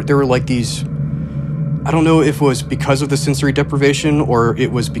like there were like these, I don't know if it was because of the sensory deprivation or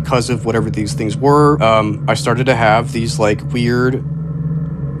it was because of whatever these things were. I started to have these like weird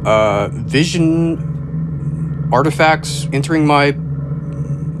vision artifacts entering my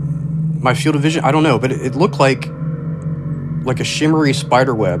field of vision. I don't know, but it looked like a shimmery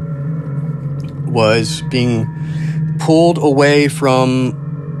spider web was being pulled away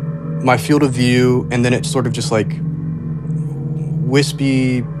from my field of view, and then it sort of just like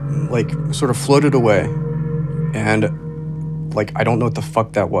wispy, like sort of floated away. And like, I don't know what the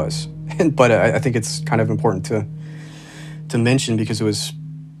fuck that was. But I think it's kind of important to mention, because it was,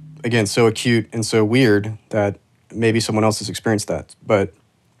 again, so acute and so weird that maybe someone else has experienced that. But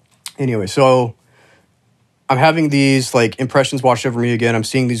anyway, so I'm having these like impressions wash over me again. I'm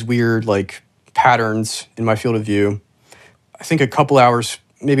seeing these weird like patterns in my field of view. I think a couple hours,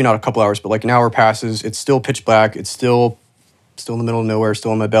 maybe not a couple hours, but like an hour passes. It's still pitch black. It's still in the middle of nowhere,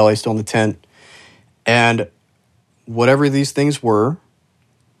 still in my belly, still in the tent. And whatever these things were,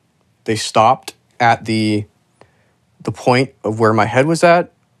 they stopped at the point of where my head was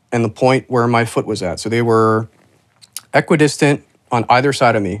at and the point where my foot was at. So they were equidistant on either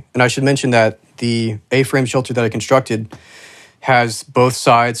side of me. And I should mention that the A-frame shelter that I constructed has both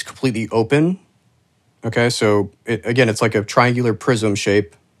sides completely open. Okay, so it's like a triangular prism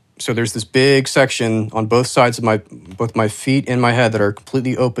shape. So there's this big section on both sides of both my feet and my head that are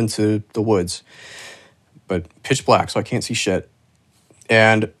completely open to the woods, but pitch black, so I can't see shit.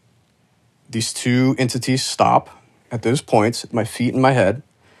 And these two entities stop at those points, my feet and my head,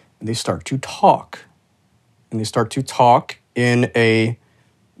 and they start to talk. And they start to talk in a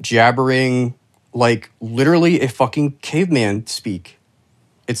jabbering, like literally a fucking caveman speak.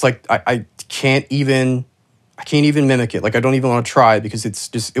 It's like I can't even mimic it. Like I don't even want to try because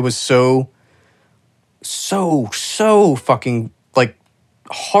it was so fucking like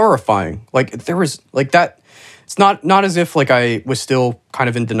horrifying. Like there was like that. It's not as if like I was still kind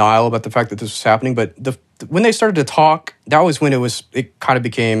of in denial about the fact that this was happening, but when they started to talk, that was when it kind of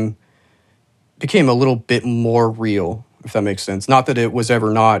became a little bit more real, if that makes sense. Not that it was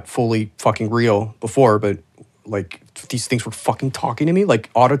ever not fully fucking real before, but like these things were fucking talking to me,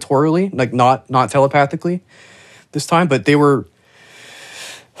 like auditorily, like not telepathically this time, but they were,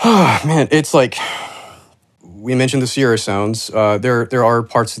 oh man, it's like, we mentioned the Sierra sounds. There are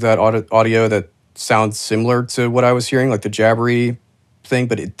parts of that audio that sound similar to what I was hearing, like the jabbery thing,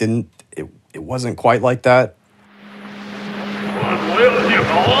 but it wasn't quite like that.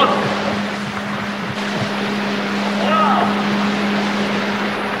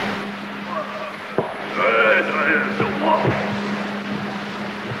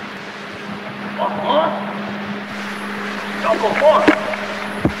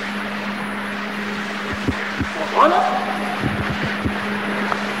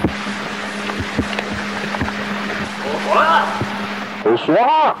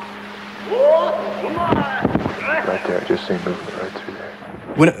 Right there, just see movement right through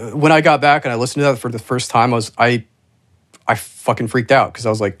there. When I got back and I listened to that for the first time, I fucking freaked out because I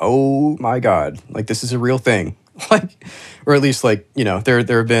was like, oh my God, like this is a real thing. Like, or at least like, you know, there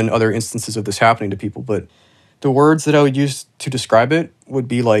have been other instances of this happening to people, but the words that I would use to describe it would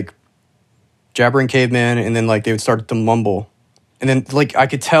be like jabbering caveman, and then like they would start to mumble. And then like I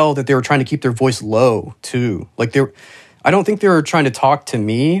could tell that they were trying to keep their voice low too. Like I don't think they were trying to talk to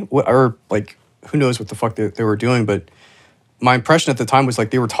me, or like who knows what the fuck they were doing, but my impression at the time was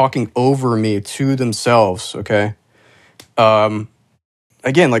like they were talking over me to themselves, okay? Again,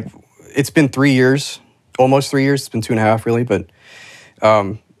 like it's been 3 years, almost 3 years. It's been 2.5 really, but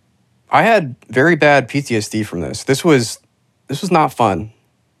I had very bad PTSD from this. This was not fun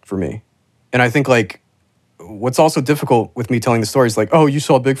for me. And I think like what's also difficult with me telling the story is like, oh, you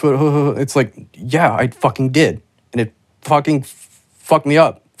saw Bigfoot? It's like, yeah, I fucking did. And it fucking fucked me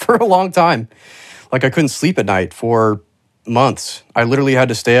up for a long time. Like I couldn't sleep at night for months. I literally had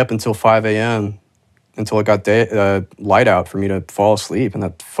to stay up until 5 a.m. until it got light out for me to fall asleep, and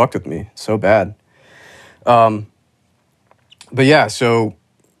that fucked with me so bad. But yeah, so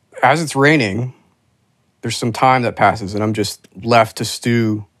as it's raining, there's some time that passes, and I'm just left to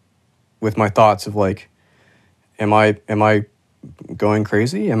stew with my thoughts of like, am I going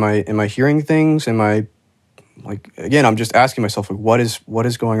crazy? Am I hearing things? Am I like, again, I'm just asking myself like, what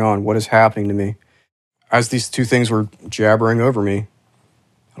is going on? What is happening to me? As these two things were jabbering over me,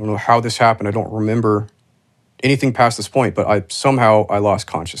 I don't know how this happened. I don't remember anything past this point, but I lost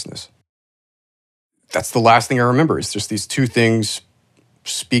consciousness. That's the last thing I remember. It's just these two things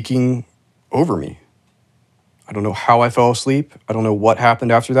speaking over me. I don't know how I fell asleep. I don't know what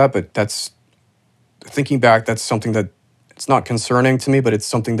happened after that, but thinking back, that's something that it's not concerning to me, but it's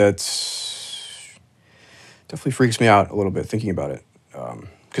something that's definitely freaks me out a little bit thinking about it.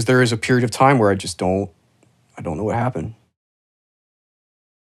 Because there is a period of time where I don't know what happened.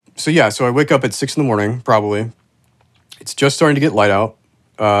 So yeah, so I wake up at 6 a.m, probably. It's just starting to get light out.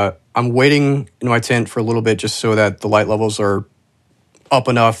 I'm waiting in my tent for a little bit just so that the light levels are up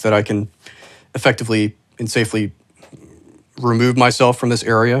enough that I can effectively and safely remove myself from this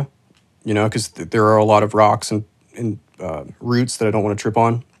area, you know, because there are a lot of rocks and roots that I don't want to trip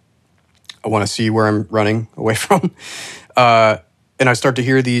on. I want to see where I'm running away from. And I start to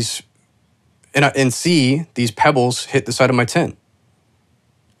hear these and see these pebbles hit the side of my tent.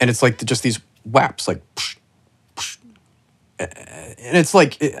 And it's like just these whaps, like, psh, psh. And it's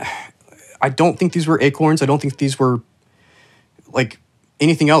like, I don't think these were acorns. I don't think these were like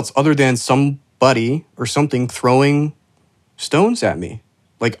anything else other than somebody or something throwing stones at me.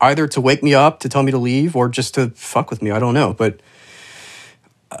 Like either to wake me up, to tell me to leave, or just to fuck with me. I don't know. But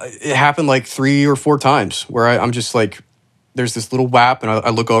it happened like 3 or 4 times where I'm just like, there's this little whap, and I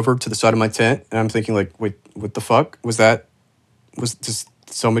look over to the side of my tent, and I'm thinking like, wait, what the fuck? Was just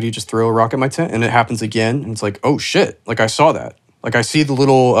somebody just throw a rock at my tent? And it happens again, and it's like, oh shit, like I saw that. Like I see the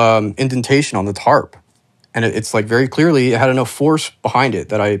little indentation on the tarp, and it's like very clearly it had enough force behind it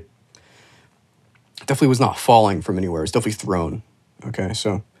that Definitely was not falling from anywhere. It's definitely thrown. Okay,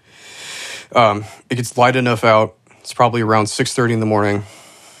 so it gets light enough out. It's probably around 6:30 in the morning.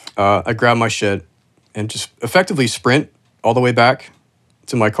 I grab my shit and just effectively sprint all the way back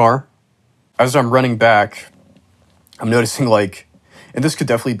to my car. As I'm running back, I'm noticing like, and this could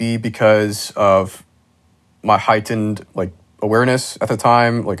definitely be because of my heightened like awareness at the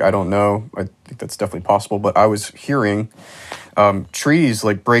time. Like, I don't know. I think that's definitely possible. But I was hearing trees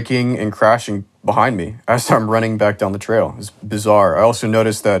like breaking and crashing behind me as I'm running back down the trail. It's bizarre. I also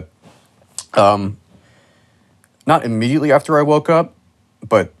noticed that not immediately after I woke up,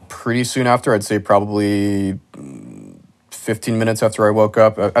 but pretty soon after, I'd say probably 15 minutes after I woke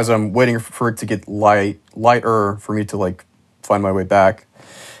up, as I'm waiting for it to get lighter for me to like find my way back,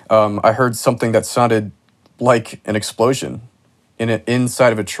 I heard something that sounded like an explosion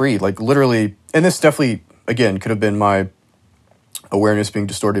inside of a tree, like literally. And this definitely, again, could have been my awareness being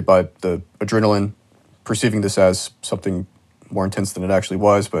distorted by the adrenaline, perceiving this as something more intense than it actually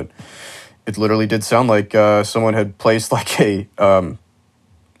was. But it literally did sound like someone had placed like a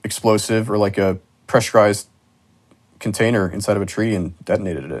explosive or like a pressurized container inside of a tree and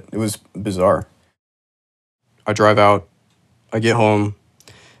detonated it. It was bizarre. I drive out, I get home,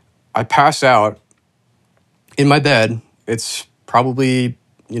 I pass out in my bed. It's probably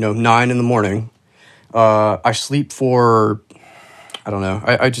 9 in the morning. I sleep for, I don't know.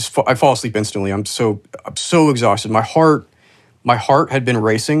 I fall asleep instantly. I'm so exhausted. My heart had been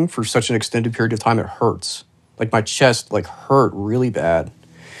racing for such an extended period of time. It hurts. Like my chest like hurt really bad.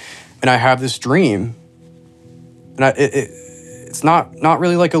 And I have this dream, and it's not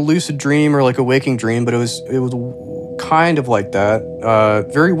really like a lucid dream or like a waking dream, but it was kind of like that.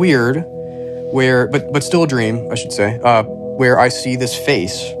 Very weird, but still a dream, I should say. Where I see this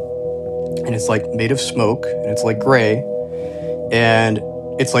face, and it's like made of smoke, and it's like gray, and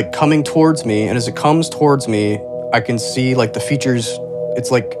it's like coming towards me. And as it comes towards me, I can see like the features.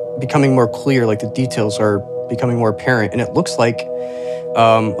 It's like becoming more clear, like the details are becoming more apparent, and it looks like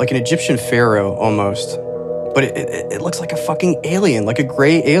an Egyptian pharaoh almost, but it looks like a fucking alien, like a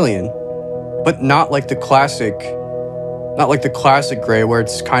gray alien, but not like the classic gray where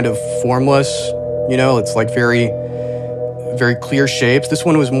it's kind of formless. It's like very, very clear shapes. This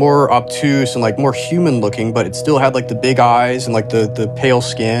one was more obtuse and like more human looking, but it still had like the big eyes and like the pale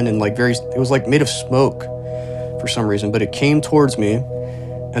skin and like it was like made of smoke for some reason. But it came towards me,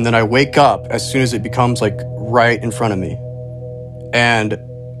 and then I wake up as soon as it becomes like right in front of me. And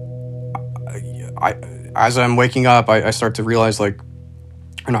as I'm waking up, I start to realize, like,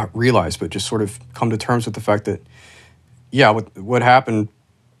 or not realize, but just sort of come to terms with the fact that, yeah, what happened,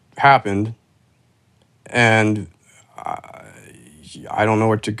 and I don't know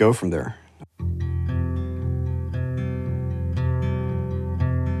where to go from there.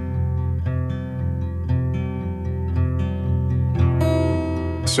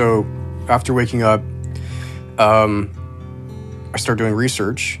 So after waking up, I start doing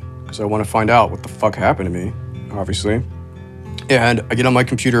research because I want to find out what the fuck happened to me, obviously. And I get on my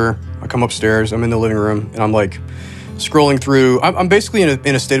computer, I come upstairs, I'm in the living room, and I'm like scrolling through. I'm basically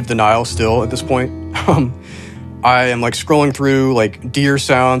in a state of denial still at this point. I am like scrolling through like deer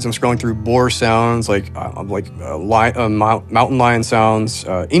sounds, I'm scrolling through boar sounds, like mountain lion sounds,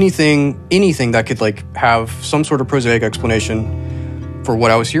 anything that could like have some sort of prosaic explanation for what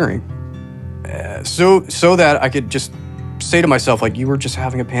I was hearing. So that I could just say to myself, like, you were just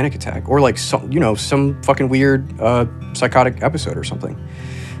having a panic attack, or like some fucking weird psychotic episode or something.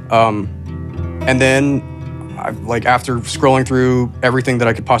 And then after scrolling through everything that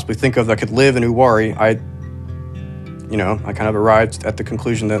I could possibly think of that could live in Uwharrie, I kind of arrived at the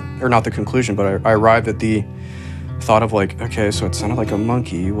conclusion that, or not the conclusion, but I arrived at the thought of like, okay, so it sounded like a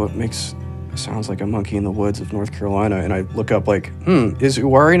monkey. What sounds like a monkey in the woods of North Carolina? And I look up like, is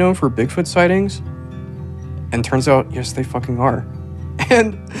Uwharrie known for Bigfoot sightings? And turns out, yes, they fucking are.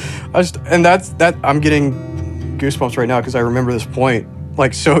 And I'm getting goosebumps right now because I remember this point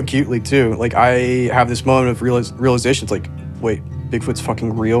like so acutely too. Like I have this moment of realization. It's like, wait, Bigfoot's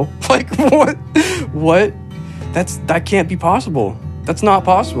fucking real? Like what? That can't be possible. That's not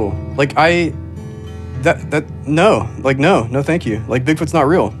possible. Like no, thank you. Like Bigfoot's not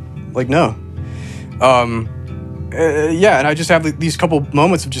real. Like no. Yeah, and I just have these couple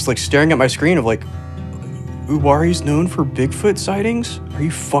moments of just like staring at my screen of like, Uwharrie's known for Bigfoot sightings? Are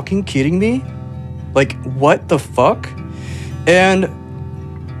you fucking kidding me? Like, what the fuck? And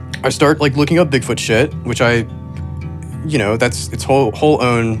I start like looking up Bigfoot shit, which that's its whole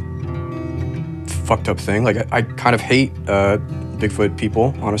own fucked up thing. Like I kind of hate Bigfoot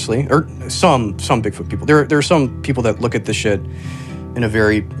people, honestly, or some Bigfoot people. There are some people that look at this shit in a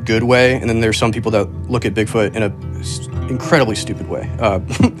very good way, and then there's some people that look at Bigfoot in a incredibly stupid way.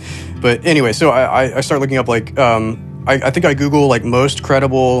 But anyway, so I start looking up like I think I Google like most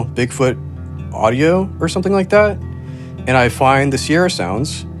credible Bigfoot audio or something like that, and I find the Sierra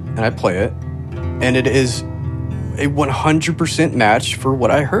sounds and I play it, and it is a 100% match for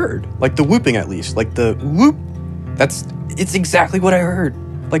what I heard. Like the whooping, at least, like the whoop. It's exactly what I heard.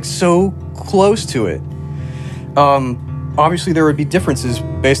 Like so close to it. Obviously there would be differences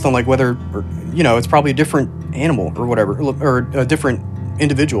based on like whether, or, you know, it's probably a different animal or whatever, or a different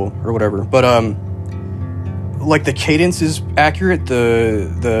individual or whatever. But like the cadence is accurate,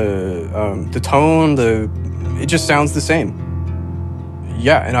 the tone, it just sounds the same.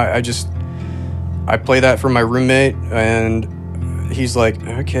 Yeah, and I play that for my roommate, and he's like,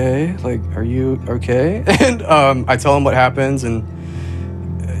 okay, like, are you okay? And I tell him what happens, and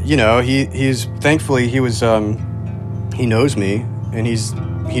you know, he's thankfully he knows me, and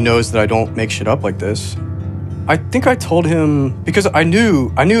he knows that I don't make shit up like this. I think I told him because I knew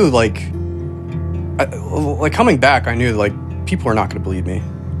like coming back, I knew like people are not going to believe me.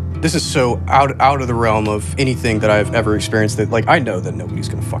 This is so out of the realm of anything that I've ever experienced that like I know that nobody's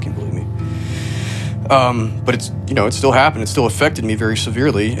going to fucking believe me. But it's, you know, it still happened. It still affected me very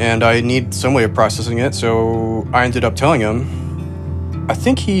severely, and I need some way of processing it. So I ended up telling him. I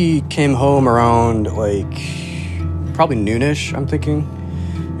think he came home around like probably noonish, I'm thinking.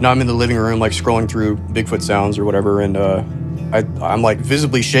 And I'm in the living room, like scrolling through Bigfoot sounds or whatever, and I'm like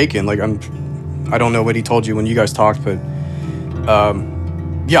visibly shaken. Like I don't know what he told you when you guys talked, but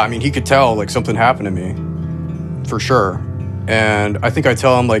yeah, I mean, he could tell like something happened to me for sure. And I think I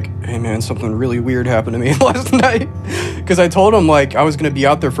tell him like, hey man, something really weird happened to me last night. Because I told him like I was going to be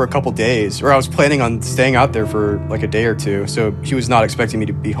out there for a couple days, or I was planning on staying out there for like a day or two. So he was not expecting me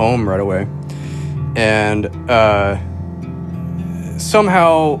to be home right away. And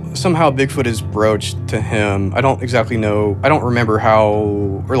somehow Bigfoot is broached to him. I don't exactly know. I don't remember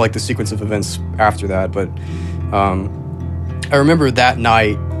how, or like the sequence of events after that. But I remember that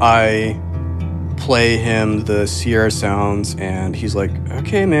night I play him the Sierra sounds, and he's like,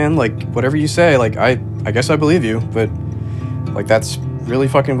 okay man, like whatever you say, like I guess I believe you, but like that's really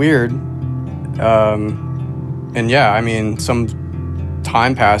fucking weird. And yeah, I mean, some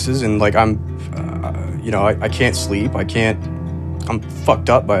time passes, and like I'm you know, I can't sleep, I'm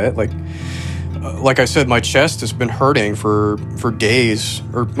fucked up by it. Like I said, my chest has been hurting for days,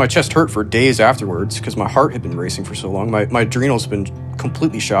 or my chest hurt for days afterwards because my heart had been racing for so long. My adrenals have been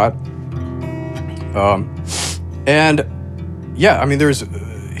completely shot. And yeah, I mean,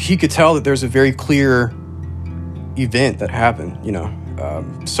 he could tell that there's a very clear event that happened, you know,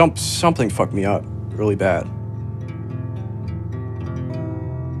 something fucked me up really bad.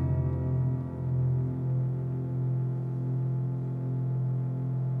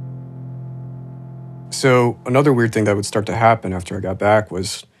 So another weird thing that would start to happen after I got back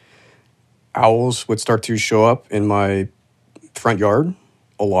was owls would start to show up in my front yard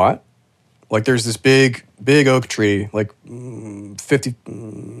a lot. Like there's this big oak tree, like 50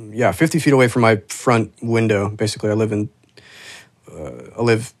 feet away from my front window. Basically, I live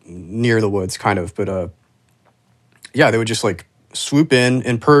near the woods, kind of. But yeah, they would just like swoop in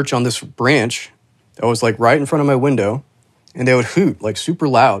and perch on this branch that was like right in front of my window, and they would hoot like super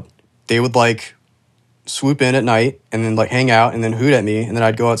loud. They would like swoop in at night and then like hang out and then hoot at me, and then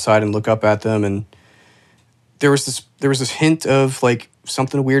I'd go outside and look up at them, and there was this hint of like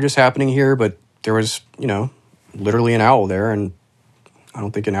something weird is happening here, but there was, you know, literally an owl there, and I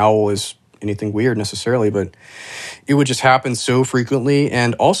don't think an owl is anything weird necessarily, but it would just happen so frequently,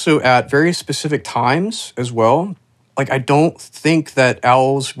 and also at very specific times as well. Like, I don't think that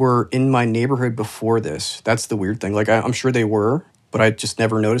owls were in my neighborhood before this. That's the weird thing. Like, I'm sure they were, but I just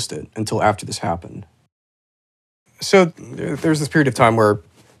never noticed it until after this happened. So there's this period of time where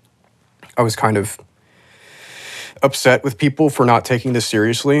I was kind of upset with people for not taking this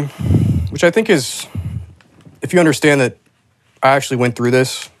seriously, which I think is, if you understand that I actually went through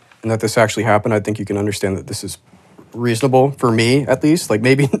this and that this actually happened, I think you can understand that this is reasonable for me, at least. Like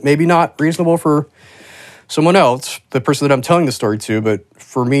maybe not reasonable for someone else, the person that I'm telling the story to, but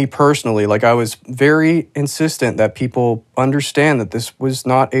for me personally, like I was very insistent that people understand that this was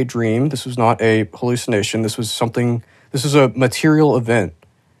not a dream, this was not a hallucination, this was a material event,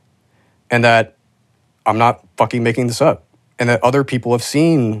 and that I'm not fucking making this up, and that other people have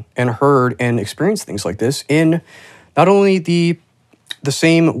seen and heard and experienced things like this in not only the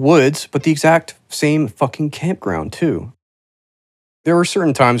same woods, but the exact same fucking campground too. There were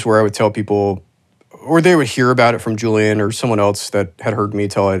certain times where I would tell people, or they would hear about it from Julian or someone else that had heard me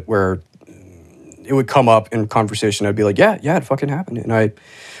tell it, where it would come up in conversation. I'd be like, yeah, it fucking happened. And I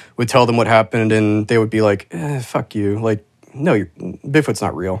would tell them what happened, and they would be like, fuck you. Like, no, Bigfoot's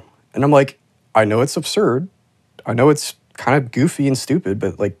not real. And I'm like, I know it's absurd. I know it's kind of goofy and stupid,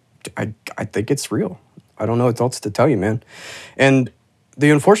 but like, I think it's real. I don't know what else to tell you, man. And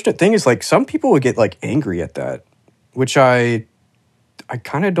the unfortunate thing is, like, some people would get like angry at that, which I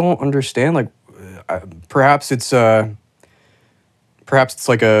kind of don't understand. Like, perhaps it's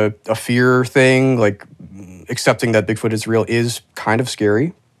like a fear thing. Like, accepting that Bigfoot is real is kind of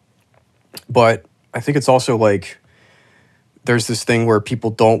scary. But I think it's also like there's this thing where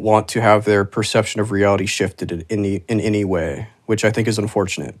people don't want to have their perception of reality shifted in any way, which I think is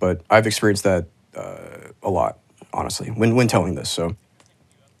unfortunate. But I've experienced that a lot, honestly, when telling this. So,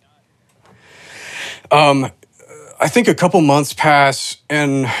 I think a couple months pass,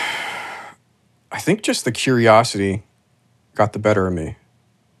 and I think just the curiosity got the better of me.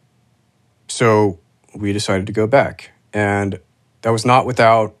 So we decided to go back, and that was not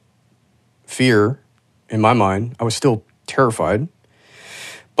without fear in my mind. I was still terrified,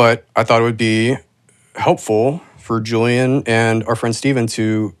 but I thought it would be helpful for Julian and our friend Steven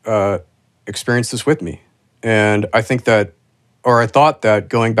to experience this with me. And I thought that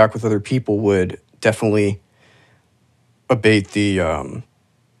going back with other people would definitely abate the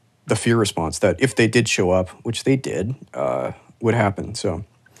fear response that if they did show up, which they did, would happen. So,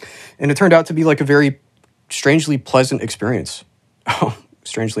 and it turned out to be like a very strangely pleasant experience,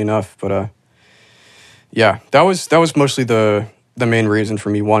 strangely enough. But yeah, that was mostly the main reason for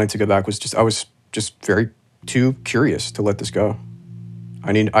me wanting to go back. I was just very too curious to let this go.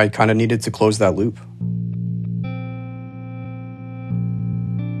 I kind of needed to close that loop.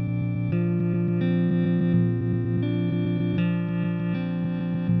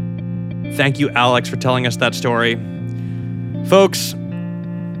 Thank you, Alex, for telling us that story. Folks,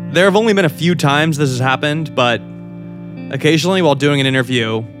 there have only been a few times this has happened, but occasionally while doing an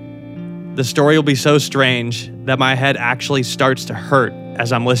interview, the story will be so strange that my head actually starts to hurt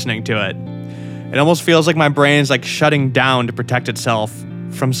as I'm listening to it. It almost feels like my brain's like shutting down to protect itself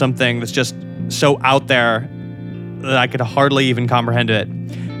from something that's just so out there that I could hardly even comprehend it.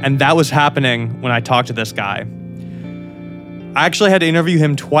 And that was happening when I talked to this guy. I actually had to interview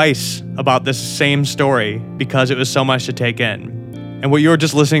him twice about this same story because it was so much to take in. And what you were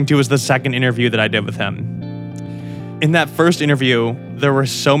just listening to was the second interview that I did with him. In that first interview, there were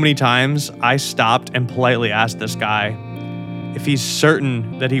so many times I stopped and politely asked this guy if he's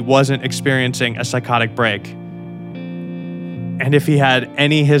certain that he wasn't experiencing a psychotic break and if he had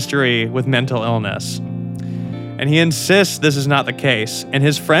any history with mental illness. And he insists this is not the case, and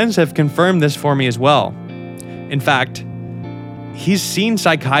his friends have confirmed this for me as well. In fact, he's seen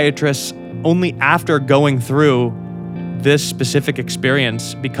psychiatrists only after going through this specific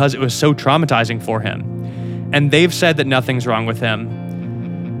experience because it was so traumatizing for him. And they've said that nothing's wrong with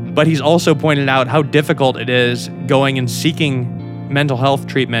him. But he's also pointed out how difficult it is going and seeking mental health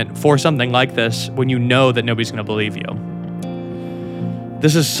treatment for something like this when you know that nobody's going to believe you.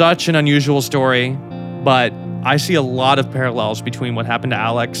 This is such an unusual story, but I see a lot of parallels between what happened to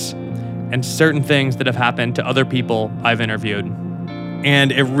Alex and certain things that have happened to other people I've interviewed.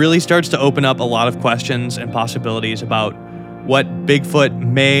 And it really starts to open up a lot of questions and possibilities about what Bigfoot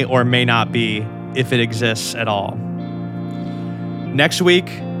may or may not be, if it exists at all. Next week,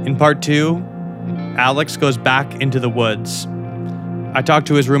 in part 2, Alex goes back into the woods. I talked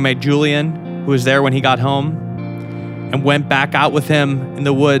to his roommate Julian, who was there when he got home, and went back out with him in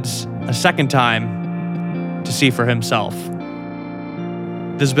the woods a second time to see for himself.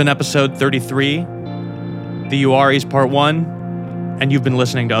 This has been episode 33, the Uwharries Part 1, and you've been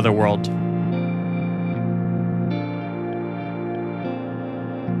listening to Otherworld.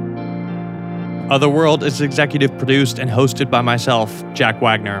 Otherworld is executive produced and hosted by myself, Jack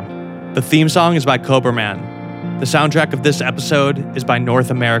Wagner. The theme song is by Cobra Man. The soundtrack of this episode is by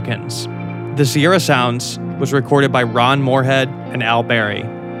North Americans. The Sierra Sounds was recorded by Ron Moorhead and Al Berry.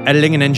 Editing and